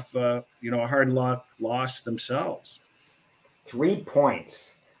 coming off, a hard luck loss themselves. 3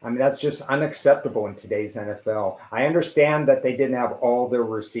 points. I mean, that's just unacceptable in today's NFL. I understand that they didn't have all their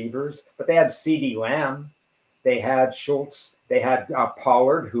receivers, but they had CeeDee Lamb. They had Schultz. They had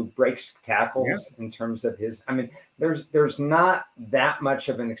Pollard, who breaks tackles in terms of his. I mean, there's not that much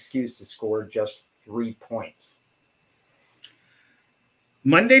of an excuse to score just 3 points.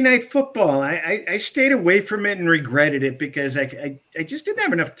 Monday Night Football. I stayed away from it and regretted it because I just didn't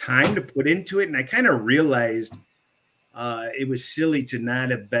have enough time to put into it, and I kind of realized it was silly to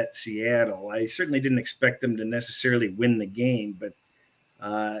not have bet Seattle. I certainly didn't expect them to necessarily win the game, but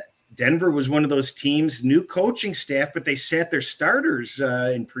Denver was one of those teams, new coaching staff, but they sat their starters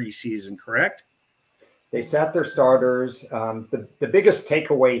in preseason, correct? They sat their starters. The biggest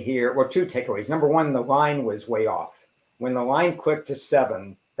takeaway here, well, 2 takeaways. Number one, the line was way off. When the line clicked to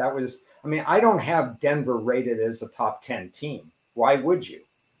 7, that was, I don't have Denver rated as a top 10 team. Why would you?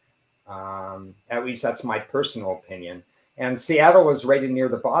 At least that's my personal opinion. And Seattle was rated near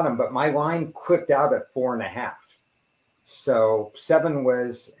the bottom, but my line clicked out at 4.5. So 7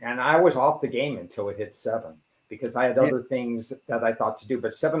 was, and I was off the game until it hit 7 because I had other things that I thought to do.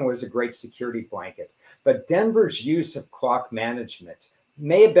 But 7 was a great security blanket. But Denver's use of clock management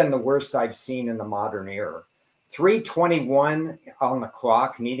may have been the worst I've seen in the modern era. 3:21 on the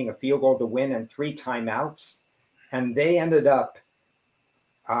clock, needing a field goal to win, and 3 timeouts. And they ended up,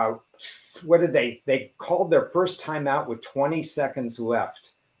 they called their first timeout with 20 seconds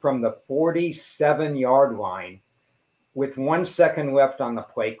left from the 47-yard line with 1 second left on the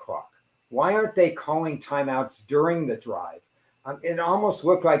play clock. Why aren't they calling timeouts during the drive? It almost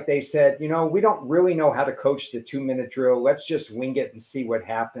looked like they said, we don't really know how to coach the 2-minute drill. Let's just wing it and see what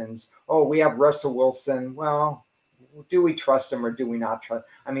happens. Oh, we have Russell Wilson. Well, do we trust him or do we not trust?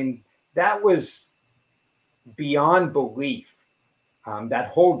 That was beyond belief That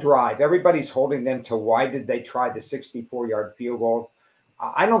whole drive, everybody's holding them to why did they try the 64-yard field goal?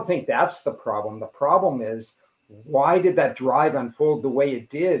 I don't think that's the problem. The problem is, why did that drive unfold the way it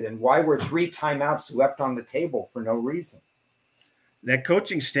did? And why were 3 timeouts left on the table for no reason? That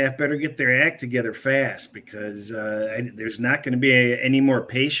coaching staff better get their act together fast, because there's not going to be any more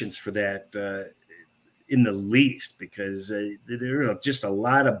patience for that in the least, because there was just a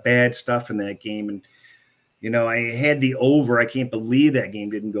lot of bad stuff in that game. And, I had the over. I can't believe that game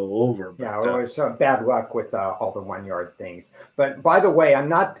didn't go over. But, yeah, it was bad luck with all the 1-yard things. But by the way, I'm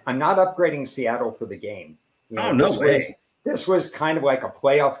not upgrading Seattle for the game. No way. This was kind of like a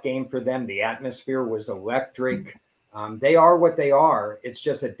playoff game for them. The atmosphere was electric. They are what they are. It's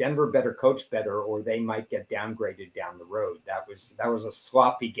just that Denver better coach better, or they might get downgraded down the road. That was a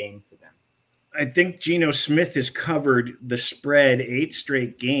sloppy game for them. I think Geno Smith has covered the spread 8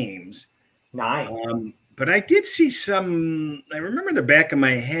 straight games. 9. But I did see I remember in the back of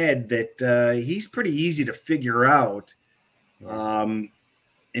my head that he's pretty easy to figure out.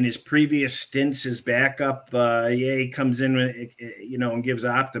 In his previous stints as backup, he comes in, and gives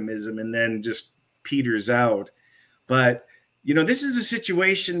optimism and then just peters out. But, this is a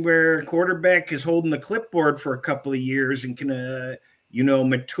situation where a quarterback is holding the clipboard for a couple of years and can,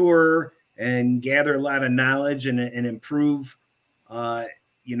 mature and gather a lot of knowledge and improve,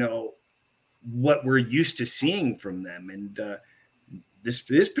 what we're used to seeing from them. And this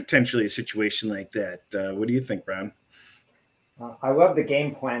is potentially a situation like that. What do you think, Ron? I love the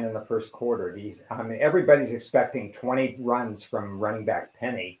game plan in the first quarter. Everybody's expecting 20 runs from running back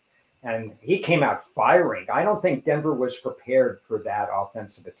Penny, and he came out firing. I don't think Denver was prepared for that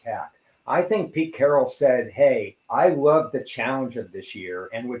offensive attack. I think Pete Carroll said, hey, I love the challenge of this year.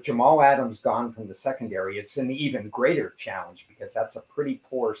 And with Jamal Adams gone from the secondary, it's an even greater challenge because that's a pretty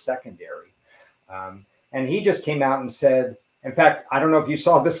poor secondary. And he just came out and said, in fact, I don't know if you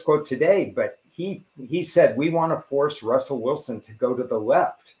saw this quote today, but he said, we want to force Russell Wilson to go to the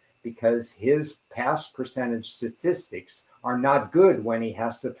left because his pass percentage statistics are not good when he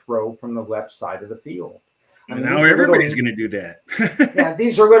has to throw from the left side of the field. Now everybody's going to do that. Yeah,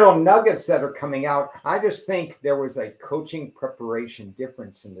 these are little nuggets that are coming out. I just think there was a coaching preparation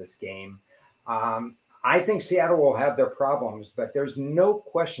difference in this game. I think Seattle will have their problems, but there's no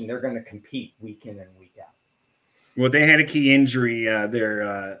question they're going to compete week in and week out. Well, they had a key injury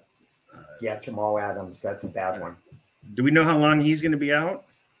there. Yeah, Jamal Adams. That's a bad one. Do we know how long he's going to be out?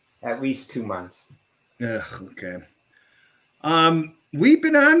 At least 2 months. Okay. We've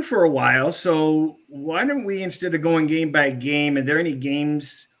been on for a while, so why don't we, instead of going game by game, are there any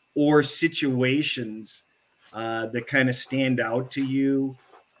games or situations that kind of stand out to you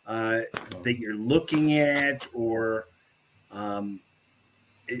that you're looking at, or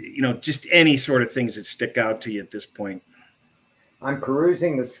just any sort of things that stick out to you at this point? I'm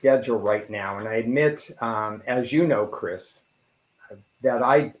perusing the schedule right now, and I admit, as you know, Chris, that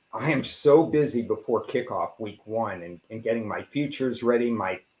I am so busy before kickoff week 1 and getting my futures ready,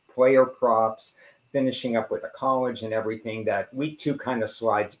 my player props, finishing up with a college and everything, that week 2 kind of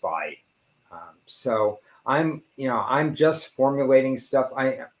slides by. So I'm just formulating stuff.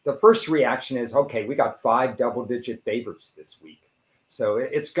 The first reaction is, okay, we got 5 double-digit favorites this week. So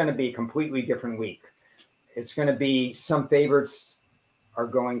it's going to be a completely different week. It's going to be, some favorites are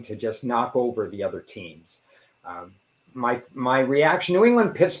going to just knock over the other teams. My reaction, New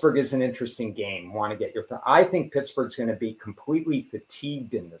England, Pittsburgh is an interesting game. Want to get your thought? I think Pittsburgh's going to be completely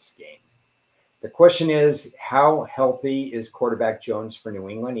fatigued in this game. The question is, how healthy is quarterback Jones for New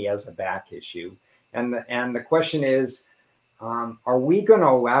England? He has a back issue. And the question is, are we going to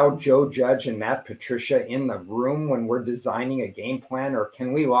allow Joe Judge and Matt Patricia in the room when we're designing a game plan, or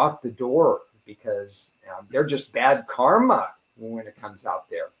can we lock the door because they're just bad karma when it comes out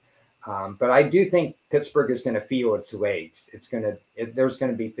there? But I do think Pittsburgh is going to feel its legs. There's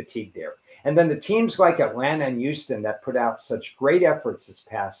going to be fatigue there. And then the teams like Atlanta and Houston that put out such great efforts this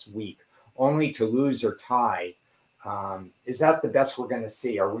past week, only to lose or tie, is that the best we're going to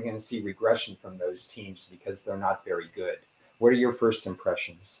see? Are we going to see regression from those teams because they're not very good? What are your first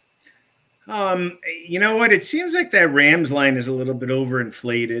impressions? You know what? It seems like that Rams line is a little bit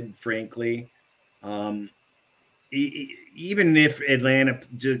overinflated, frankly. Even if Atlanta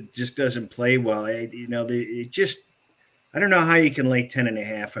just doesn't play well, I don't know how you can lay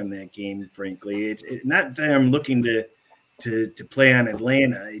 10.5 on that game, frankly. It's not that I'm looking to play on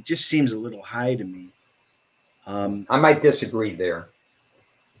Atlanta. It just seems a little high to me. I might disagree there.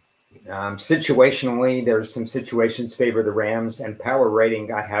 Situationally, there's some situations favor the Rams, and power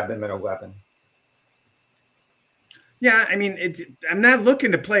rating, I have them at 11. Yeah, I mean, I'm not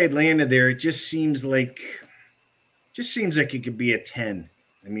looking to play Atlanta there. It just seems like just seems like it could be a 10.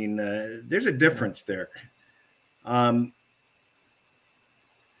 I mean, there's a difference there.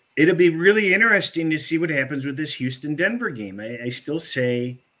 It'll be really interesting to see what happens with this Houston-Denver game. I still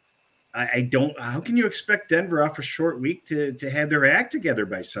say I don't. How can you expect Denver off a short week to have their act together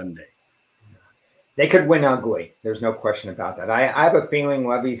by Sunday? They could win ugly. There's no question about that. I have a feeling,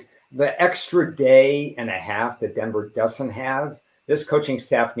 Levy's the extra day and a half that Denver doesn't have. This coaching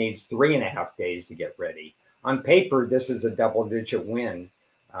staff needs 3.5 days to get ready. On paper, this is a double-digit win.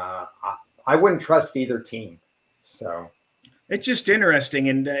 I wouldn't trust either team. So it's just interesting,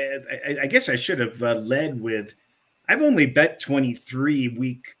 and I guess I should have led with. I've only bet 23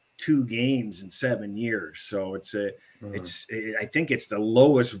 week 2 games in 7 years, so I think it's the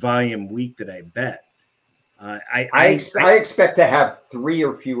lowest volume week that I bet. I expect to have 3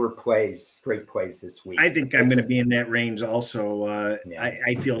 or fewer straight plays this week. I think I'm going to be in that range also. Yeah.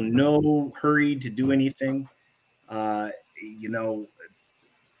 I feel no hurry to do anything. I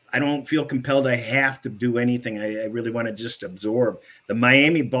don't feel compelled I have to do anything. I really want to just absorb. The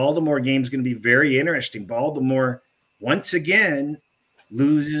Miami-Baltimore game is going to be very interesting. Baltimore, once again,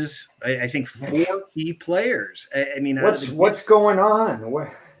 loses, I think, 4 key players. I mean, what's going on?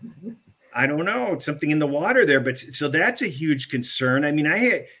 I don't know. It's something in the water there, but so that's a huge concern. I mean,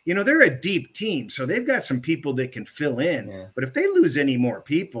 they're a deep team, so they've got some people that can fill in. Yeah. But if they lose any more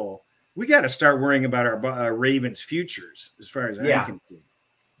people, we got to start worrying about our Ravens' futures, as far as I can see.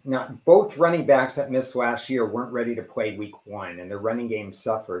 Now, both running backs that missed last year weren't ready to play week 1, and the running game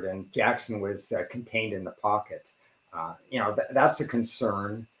suffered, and Jackson was contained in the pocket. That's a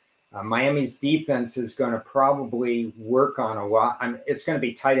concern. Miami's defense is going to probably work on a lot. It's going to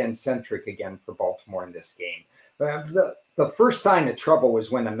be tight end centric again for Baltimore in this game. But the first sign of trouble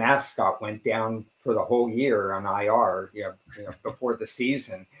was when the mascot went down for the whole year on IR, before the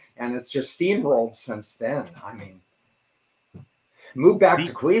season, and it's just steamrolled since then. I mean, move back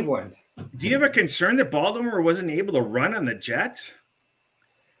to Cleveland. Do you have a concern that Baltimore wasn't able to run on the Jets?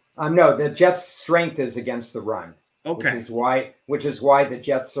 No, the Jets' strength is against the run. Okay. Which is why the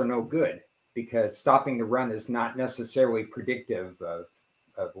Jets are no good, because stopping the run is not necessarily predictive of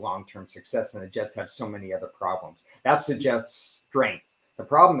long-term success, and the Jets have so many other problems. That's the Jets' strength. The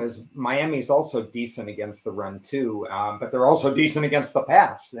problem is Miami's also decent against the run too, but they're also decent against the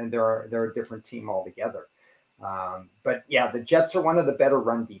pass, and they're a different team altogether. But yeah, the Jets are one of the better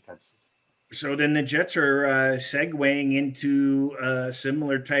run defenses. So then the Jets are segueing into a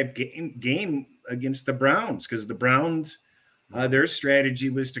similar type game against the Browns, because the Browns, their strategy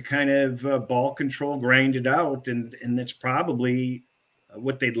was to kind of ball control, grind it out, and that's probably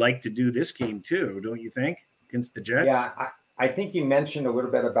what they'd like to do this game too, don't you think, against the Jets? Yeah, I think you mentioned a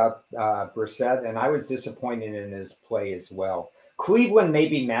little bit about Brissett, and I was disappointed in his play as well. Cleveland may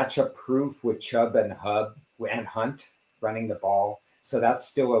be matchup proof with Chubb and Hunt running the ball, so that's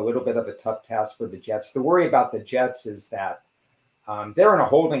still a little bit of a tough task for the Jets. The worry about the Jets is that they're in a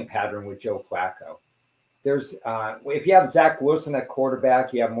holding pattern with Joe Flacco. If you have Zach Wilson at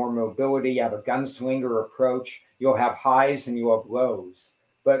quarterback, you have more mobility, you have a gunslinger approach, you'll have highs and you'll have lows.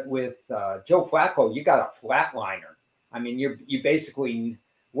 But with Joe Flacco, you got a flatliner. I mean, you basically,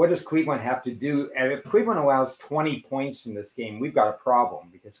 what does Cleveland have to do? And if Cleveland allows 20 points in this game, we've got a problem,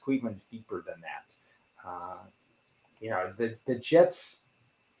 because Cleveland's deeper than that. The Jets,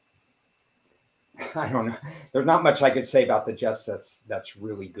 I don't know. There's not much I could say about the Jets that's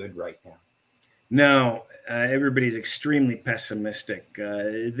really good right now. No, everybody's extremely pessimistic.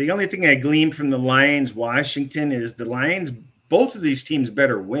 The only thing I glean from the Lions-Washington is the Lions, both of these teams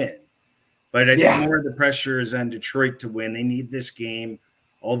better win. But I think more of the pressure is on Detroit to win. They need this game.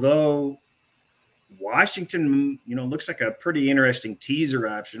 Although Washington, looks like a pretty interesting teaser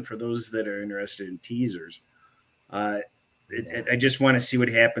option for those that are interested in teasers. I just want to see what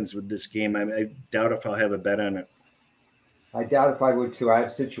happens with this game. I doubt if I'll have a bet on it. I doubt if I would too. I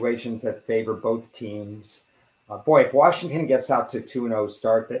have situations that favor both teams. If Washington gets out to 2-0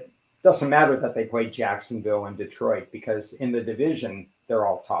 start, it doesn't matter that they play Jacksonville and Detroit, because in the division, they're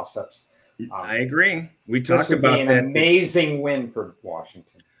all toss-ups. I agree. We talked about that. This would be an amazing win for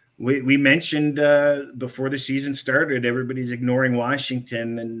Washington. We mentioned before the season started, everybody's ignoring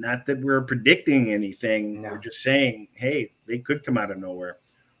Washington, and not that we're predicting anything. No. We're just saying, hey, they could come out of nowhere.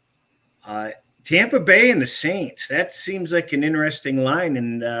 Tampa Bay and the Saints, that seems like an interesting line,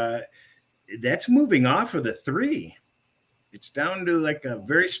 and that's moving off of the 3. It's down to like a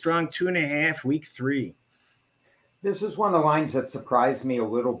very strong 2.5 week 3. This is one of the lines that surprised me a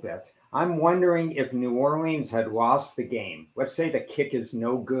little bit. I'm wondering if New Orleans had lost the game. Let's say the kick is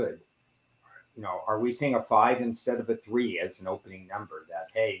no good. are we seeing a 5 instead of a 3 as an opening number? That,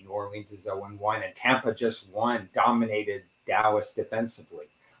 hey, New Orleans is 0-1 and Tampa just won, dominated Dallas defensively.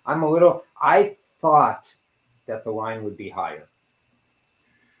 I thought that the line would be higher.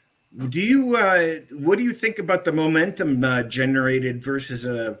 What do you think about the momentum generated versus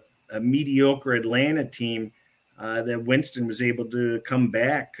a mediocre Atlanta team that Winston was able to come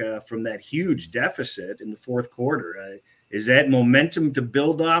back from that huge deficit in the fourth quarter? Is that momentum to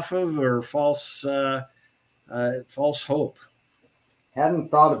build off of, or false hope? Hadn't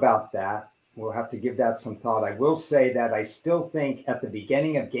thought about that. We'll have to give that some thought. I will say that I still think at the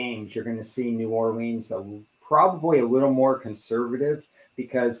beginning of games, you're going to see New Orleans probably a little more conservative,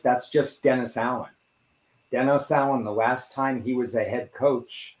 because that's just Dennis Allen. Dennis Allen, the last time he was a head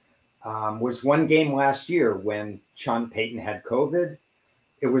coach was one game last year when Sean Payton had COVID.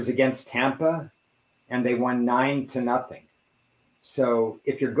 It was against Tampa, and they won 9-0. So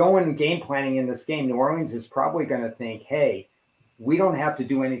if you're going game planning in this game, New Orleans is probably going to think, hey, we don't have to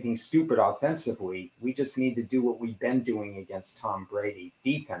do anything stupid offensively. We just need to do what we've been doing against Tom Brady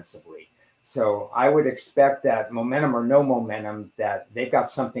defensively. So I would expect that, momentum or no momentum, that they've got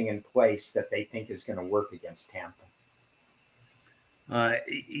something in place that they think is going to work against Tampa.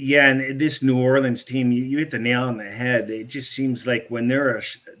 Yeah, and this New Orleans team, you hit the nail on the head. It just seems like when they're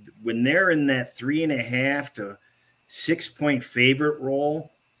in that 3.5 to 6 point favorite role,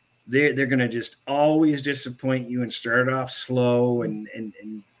 they're going to just always disappoint you and start off slow, and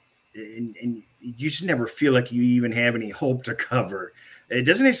you just never feel like you even have any hope to cover.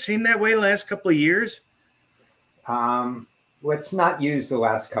 Doesn't it seem that way the last couple of years? Let's not use the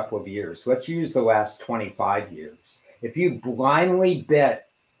last couple of years. Let's use the last 25 years. If you blindly bet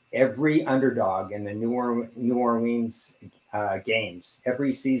every underdog in the New Orleans games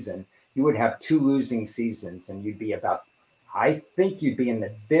every season, you would have 2 losing seasons, and I think you'd be in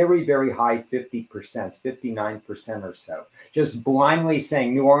the very, very high 50%, 59% or so. Just blindly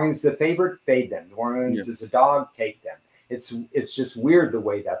saying New Orleans is the favorite, fade them. New Orleans is a dog, take them. It's just weird the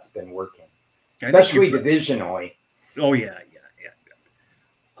way that's been working, especially divisionally. Oh, yeah.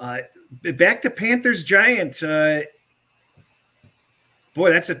 Back to Panthers Giants. Boy,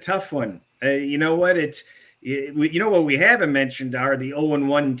 that's a tough one. You know what? What we haven't mentioned are the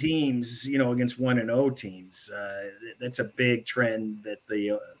 0-1 teams, against 1-0 teams. That's a big trend, that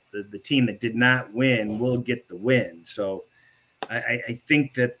the team that did not win will get the win. So I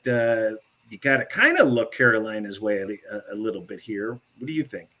think that you got to kind of look Carolina's way a little bit here. What do you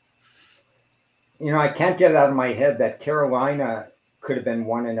think? I can't get it out of my head that Carolina could have been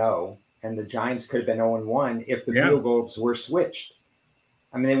 1-0 and the Giants could have been 0-1 if the field goals were switched.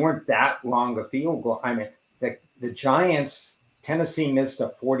 I mean, they weren't that long a field goal. I mean, the Giants, Tennessee missed a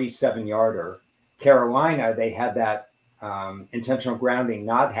 47-yarder. Carolina, they had that intentional grounding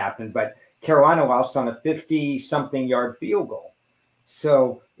not happen, but Carolina lost on a 50-something yard field goal.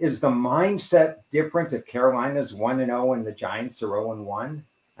 So is the mindset different if Carolina's 1-0 and the Giants are 0-1?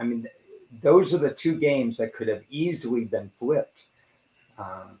 I mean, those are the 2 games that could have easily been flipped.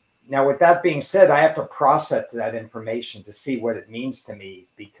 Now, with that being said, I have to process that information to see what it means to me,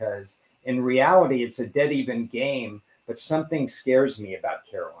 because in reality, it's a dead even game, but something scares me about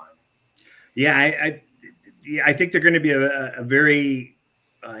Carolina. Yeah, I think they're going to be a very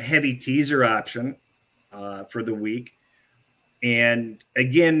heavy teaser option for the week. And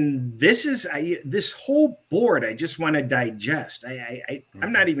again, this whole board I just want to digest.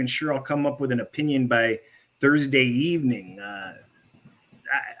 I'm not even sure I'll come up with an opinion by Thursday evening.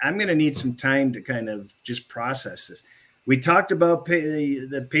 I'm going to need some time to kind of just process this. We talked about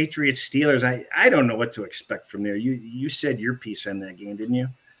the Patriots Steelers. I don't know what to expect from there. You said your piece on that game, didn't you?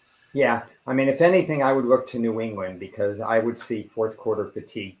 Yeah. I mean, if anything, I would look to New England, because I would see fourth quarter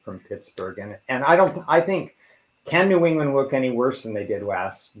fatigue from Pittsburgh. And I think, can New England look any worse than they did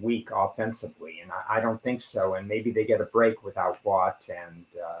last week offensively? And I don't think so. And maybe they get a break without Watt and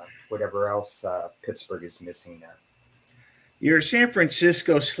whatever else Pittsburgh is missing there. Your San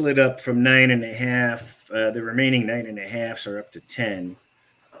Francisco slid up from 9.5. The remaining 9.5s are up to 10.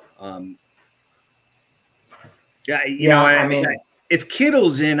 If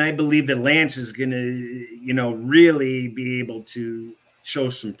Kittle's in, I believe that Lance is going to, really be able to show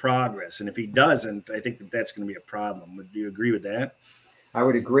some progress. And if he doesn't, I think that's going to be a problem. Would you agree with that? I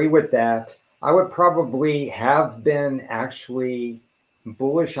would agree with that. I would probably have been actually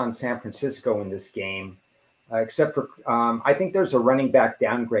bullish on San Francisco in this game. Except for, I think there's a running back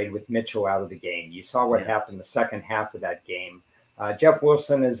downgrade with Mitchell out of the game. You saw what happened the second half of that game. Jeff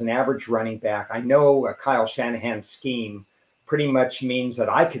Wilson is an average running back. I know Kyle Shanahan's scheme pretty much means that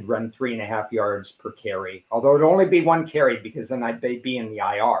I could run 3.5 yards per carry, although it'd only be 1 carry, because then I'd be in the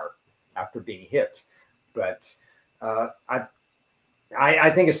IR. after being hit. But I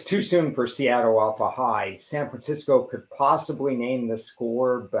think it's too soon for Seattle off a high. San Francisco could possibly name the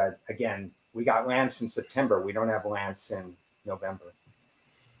score, but again, we got Lance in September. We don't have Lance in November.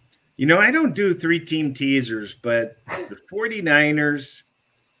 You know, I don't do 3-team teasers, but the 49ers,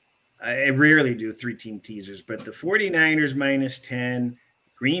 I rarely do 3-team teasers, but the 49ers -10,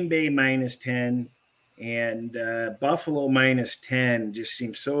 Green Bay -10, and Buffalo -10 just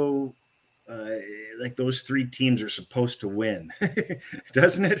seems so like those 3 teams are supposed to win,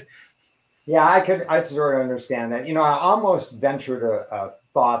 doesn't it? Yeah, I sort of understand that. You know, I almost ventured a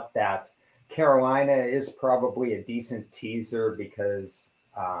thought that Carolina is probably a decent teaser because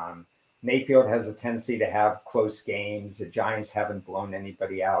Mayfield has a tendency to have close games. The Giants haven't blown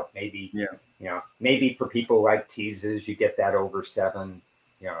anybody out. Maybe, maybe for people who like teases, you get that over 7,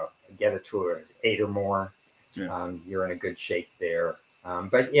 get it to an 8 or more. Yeah. You're in a good shape there.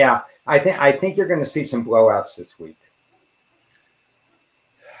 But yeah, I think you're going to see some blowouts this week.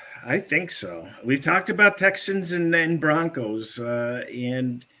 I think so. We've talked about Texans and Broncos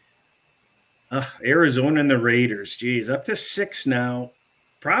and Arizona and the Raiders. Geez, up to 6 now.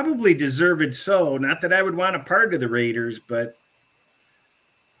 Probably deserved so. Not that I would want a part of the Raiders, but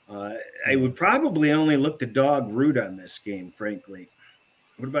I would probably only look the dog root on this game, frankly.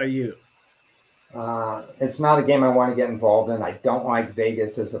 What about you? It's not a game I want to get involved in. I don't like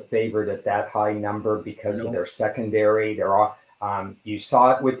Vegas as a favorite at that high number because of their secondary. They're all, you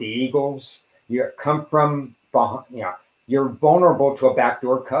saw it with the Eagles. You come from behind, you're vulnerable to a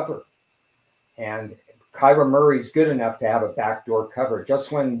backdoor cover. And Kyler Murray's good enough to have a backdoor cover.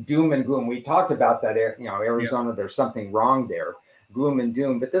 Just when doom and gloom, we talked about that, Arizona, there's something wrong there, gloom and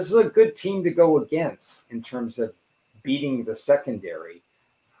doom. But this is a good team to go against in terms of beating the secondary.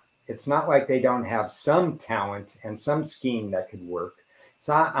 It's not like they don't have some talent and some scheme that could work.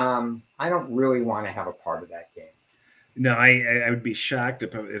 So I don't really want to have a part of that game. No, I would be shocked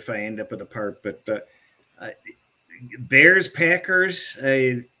if I end up with a part. But Bears, Packers,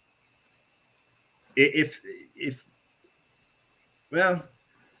 I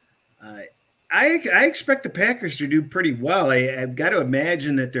expect the Packers to do pretty well. I've got to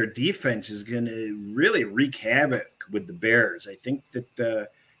imagine that their defense is going to really wreak havoc with the Bears. I think that the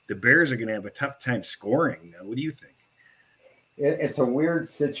Bears are going to have a tough time scoring. What do you think? It's a weird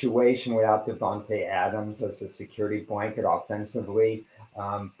situation without Devontae Adams as a security blanket offensively.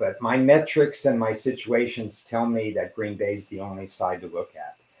 But my metrics and my situations tell me that Green Bay is the only side to look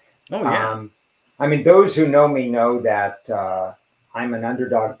at. Oh, yeah. I mean, those who know me know that I'm an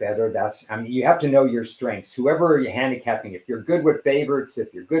underdog bettor. You have to know your strengths. Whoever you're handicapping, if you're good with favorites,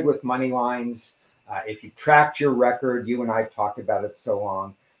 if you're good with money lines, if you tracked your record, you and I have talked about it so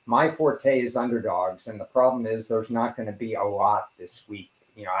long. My forte is underdogs, and the problem is there's not going to be a lot this week.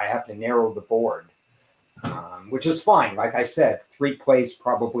 I have to narrow the board, which is fine. Like I said, 3 plays,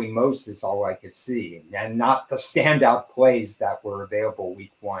 probably most is all I could see, and not the standout plays that were available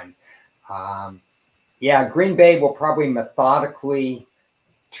week 1. Green Bay will probably methodically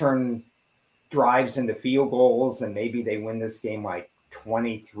turn drives into field goals, and maybe they win this game like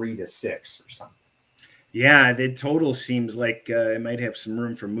 23-6 or something. Yeah, the total seems like it might have some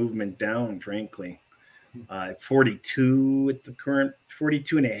room for movement down, frankly. 42 at the current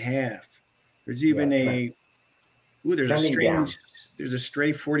 42.5. There's even there's a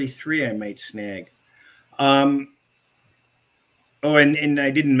stray 43 I might snag. And I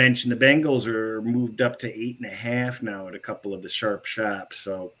didn't mention the Bengals are moved up to 8.5 now at a couple of the sharp shops.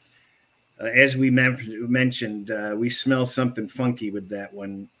 So as we mentioned, we smell something funky with that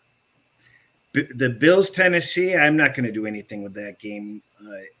one. The Bills, Tennessee, I'm not going to do anything with that game.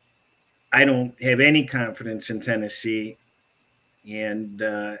 I don't have any confidence in Tennessee, and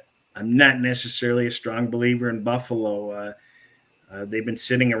I'm not necessarily a strong believer in Buffalo. They've been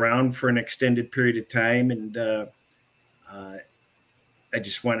sitting around for an extended period of time, and I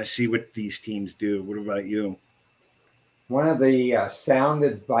just want to see what these teams do. What about you? One of the sound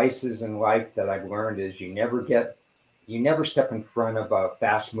advices in life that I've learned is you never step in front of a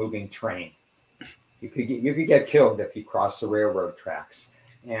fast-moving train. You could get killed if you cross the railroad tracks.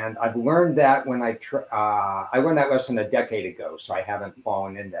 And I've learned that when I learned that lesson a decade ago, so I haven't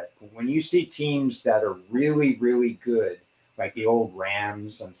fallen in that. When you see teams that are really, really good, like the old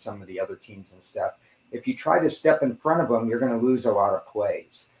Rams and some of the other teams and stuff, if you try to step in front of them, you're going to lose a lot of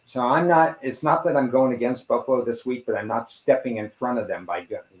plays. So it's not that I'm going against Buffalo this week, but I'm not stepping in front of them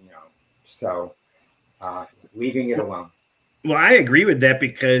leaving it alone. Well, I agree with that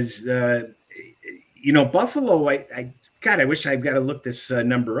because, Buffalo, I wish I've got to look this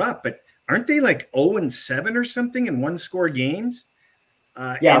number up, but aren't they like 0-7 or something in 1-score games?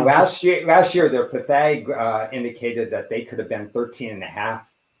 Yeah, last year their Pathag indicated that they could have been 13.5,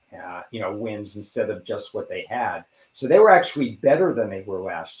 wins instead of just what they had. So they were actually better than they were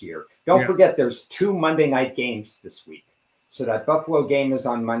last year. Don't forget, there's 2 Monday night games this week. So that Buffalo game is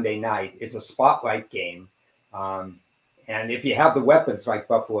on Monday night. It's a spotlight game. And if you have the weapons like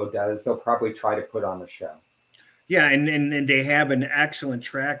Buffalo does, they'll probably try to put on a show. Yeah, and they have an excellent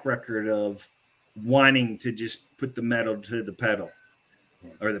track record of wanting to just put the metal to the pedal,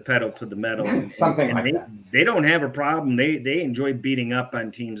 or the pedal to the metal. Something like that. They don't have a problem. They enjoy beating up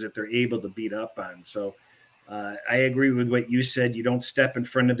on teams that they're able to beat up on. So I agree with what you said. You don't step in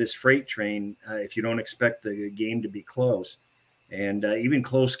front of this freight train if you don't expect the game to be close. And even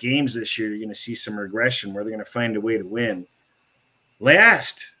close games this year, you're going to see some regression where they're going to find a way to win.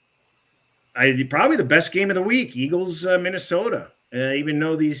 Last, probably the best game of the week, Eagles, Minnesota. Even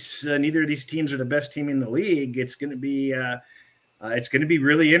though neither of these teams are the best team in the league, it's going to be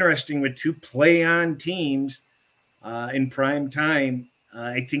really interesting with 2 play-on teams in prime time.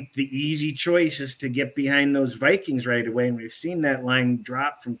 I think the easy choice is to get behind those Vikings right away, and we've seen that line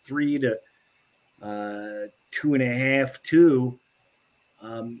drop from 3 to 2.5, 2.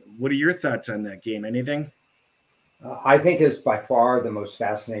 What are your thoughts on that game? Anything? I think it's by far the most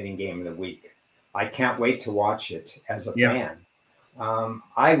fascinating game of the week. I can't wait to watch it as a fan.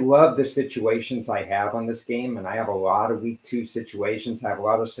 I love the situations I have on this game, and I have a lot of week 2 situations. I have a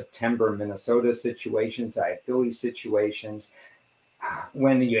lot of September Minnesota situations. I have Philly situations.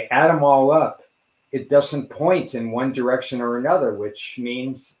 When you add them all up, it doesn't point in one direction or another, which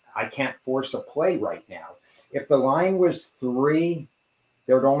means I can't force a play right now. If the line was 3,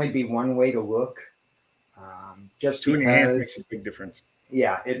 there would only be one way to look. Just 2.5 makes a big difference.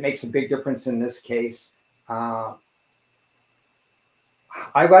 Yeah, it makes a big difference in this case. I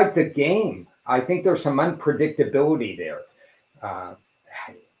like the game. I think there's some unpredictability there.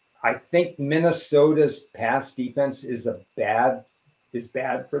 I think Minnesota's pass defense is bad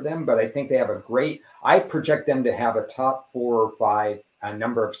for them, but I think they have I project them to have a top 4 or 5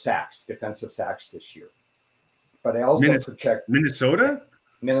 number of sacks, defensive sacks this year. But I also project Minnesota,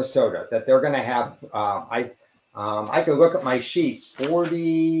 that they're going to have, I could look at my sheet,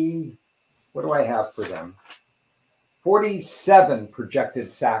 40, what do I have for them? 47 projected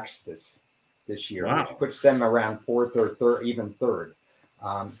sacks this year, which puts them around 4th or even 3rd.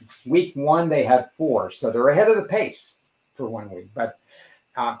 Week 1, they had 4, so they're ahead of the pace for 1 week. But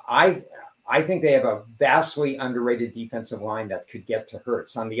I think they have a vastly underrated defensive line that could get to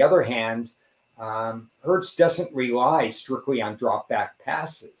Hurts. On the other hand, Hurts doesn't rely strictly on drop back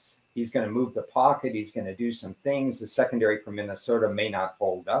passes. He's going to move the pocket. He's going to do some things. The secondary for Minnesota may not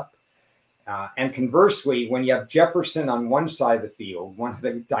hold up. And conversely, when you have Jefferson on one side of the field, one of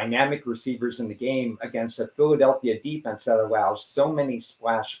the dynamic receivers in the game, against a Philadelphia defense that allows so many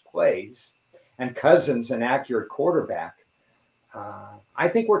splash plays, and Cousins, an accurate quarterback, I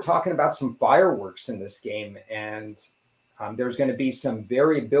think we're talking about some fireworks in this game. And there's going to be some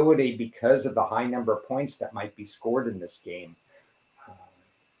variability because of the high number of points that might be scored in this game.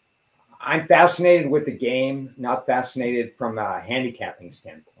 I'm fascinated with the game, not fascinated from a handicapping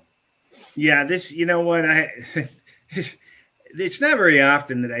standpoint. Yeah, you know what? It's not very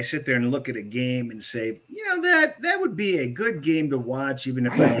often that I sit there and look at a game and say, that would be a good game to watch, even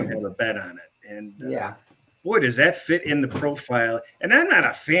if I don't have a bet on it. And boy, does that fit in the profile. And I'm not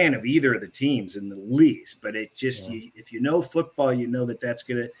a fan of either of the teams in the least, but it just, if you know football, you know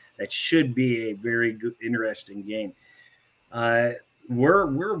that should be a very good, interesting game. We're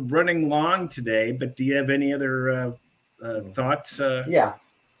running long today, but do you have any other thoughts?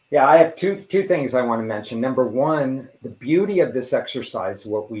 Yeah, I have two things I want to mention. Number one, the beauty of this exercise,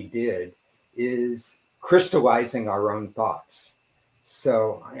 what we did, is crystallizing our own thoughts.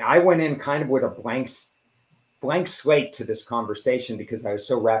 So I went in kind of with a blank slate to this conversation because I was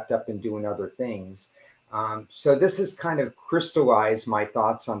so wrapped up in doing other things. So this has kind of crystallized my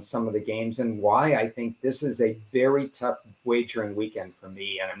thoughts on some of the games and why I think this is a very tough wagering weekend for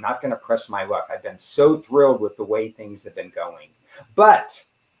me. And I'm not going to press my luck. I've been so thrilled with the way things have been going. But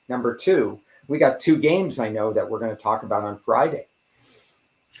number two, we got 2 games I know that we're going to talk about on Friday.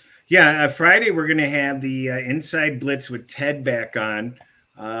 Yeah, Friday we're going to have the Inside Blitz with Ted back on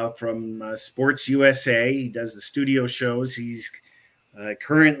from Sports USA. He does the studio shows. He's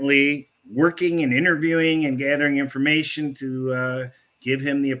currently working and interviewing and gathering information to give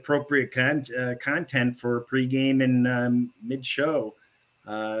him the appropriate content for pregame and mid-show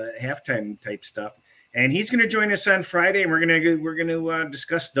halftime type stuff. And he's going to join us on Friday, and we're going to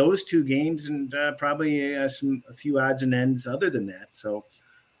discuss those 2 games and probably a few odds and ends other than that. So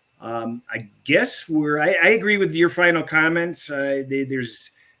I guess I agree with your final comments. I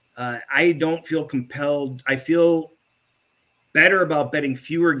don't feel compelled. I feel better about betting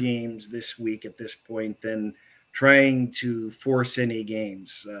fewer games this week at this point than trying to force any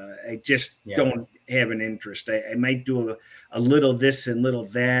games. I just don't have an interest. I might do a little this and little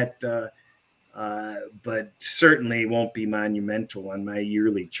that, but certainly won't be monumental on my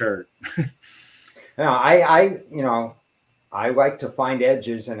yearly chart. No, I like to find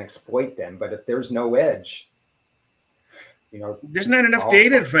edges and exploit them, but if there's no edge, there's not enough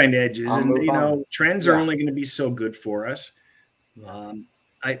data to find edges, and trends are only going to be so good for us.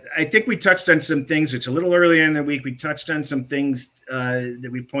 I think we touched on some things. It's a little earlier in the week. We touched on some things that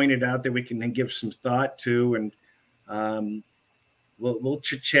we pointed out that we can then give some thought to, and we'll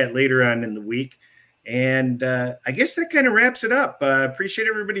chit-chat later on in the week. And I guess that kind of wraps it up. Appreciate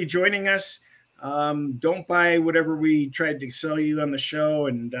everybody joining us. Don't buy whatever we tried to sell you on the show,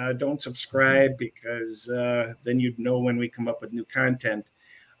 and don't subscribe, because then you'd know when we come up with new content.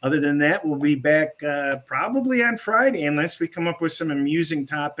 Other than that, we'll be back probably on Friday, unless we come up with some amusing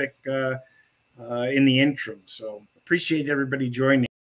topic in the interim. So appreciate everybody joining.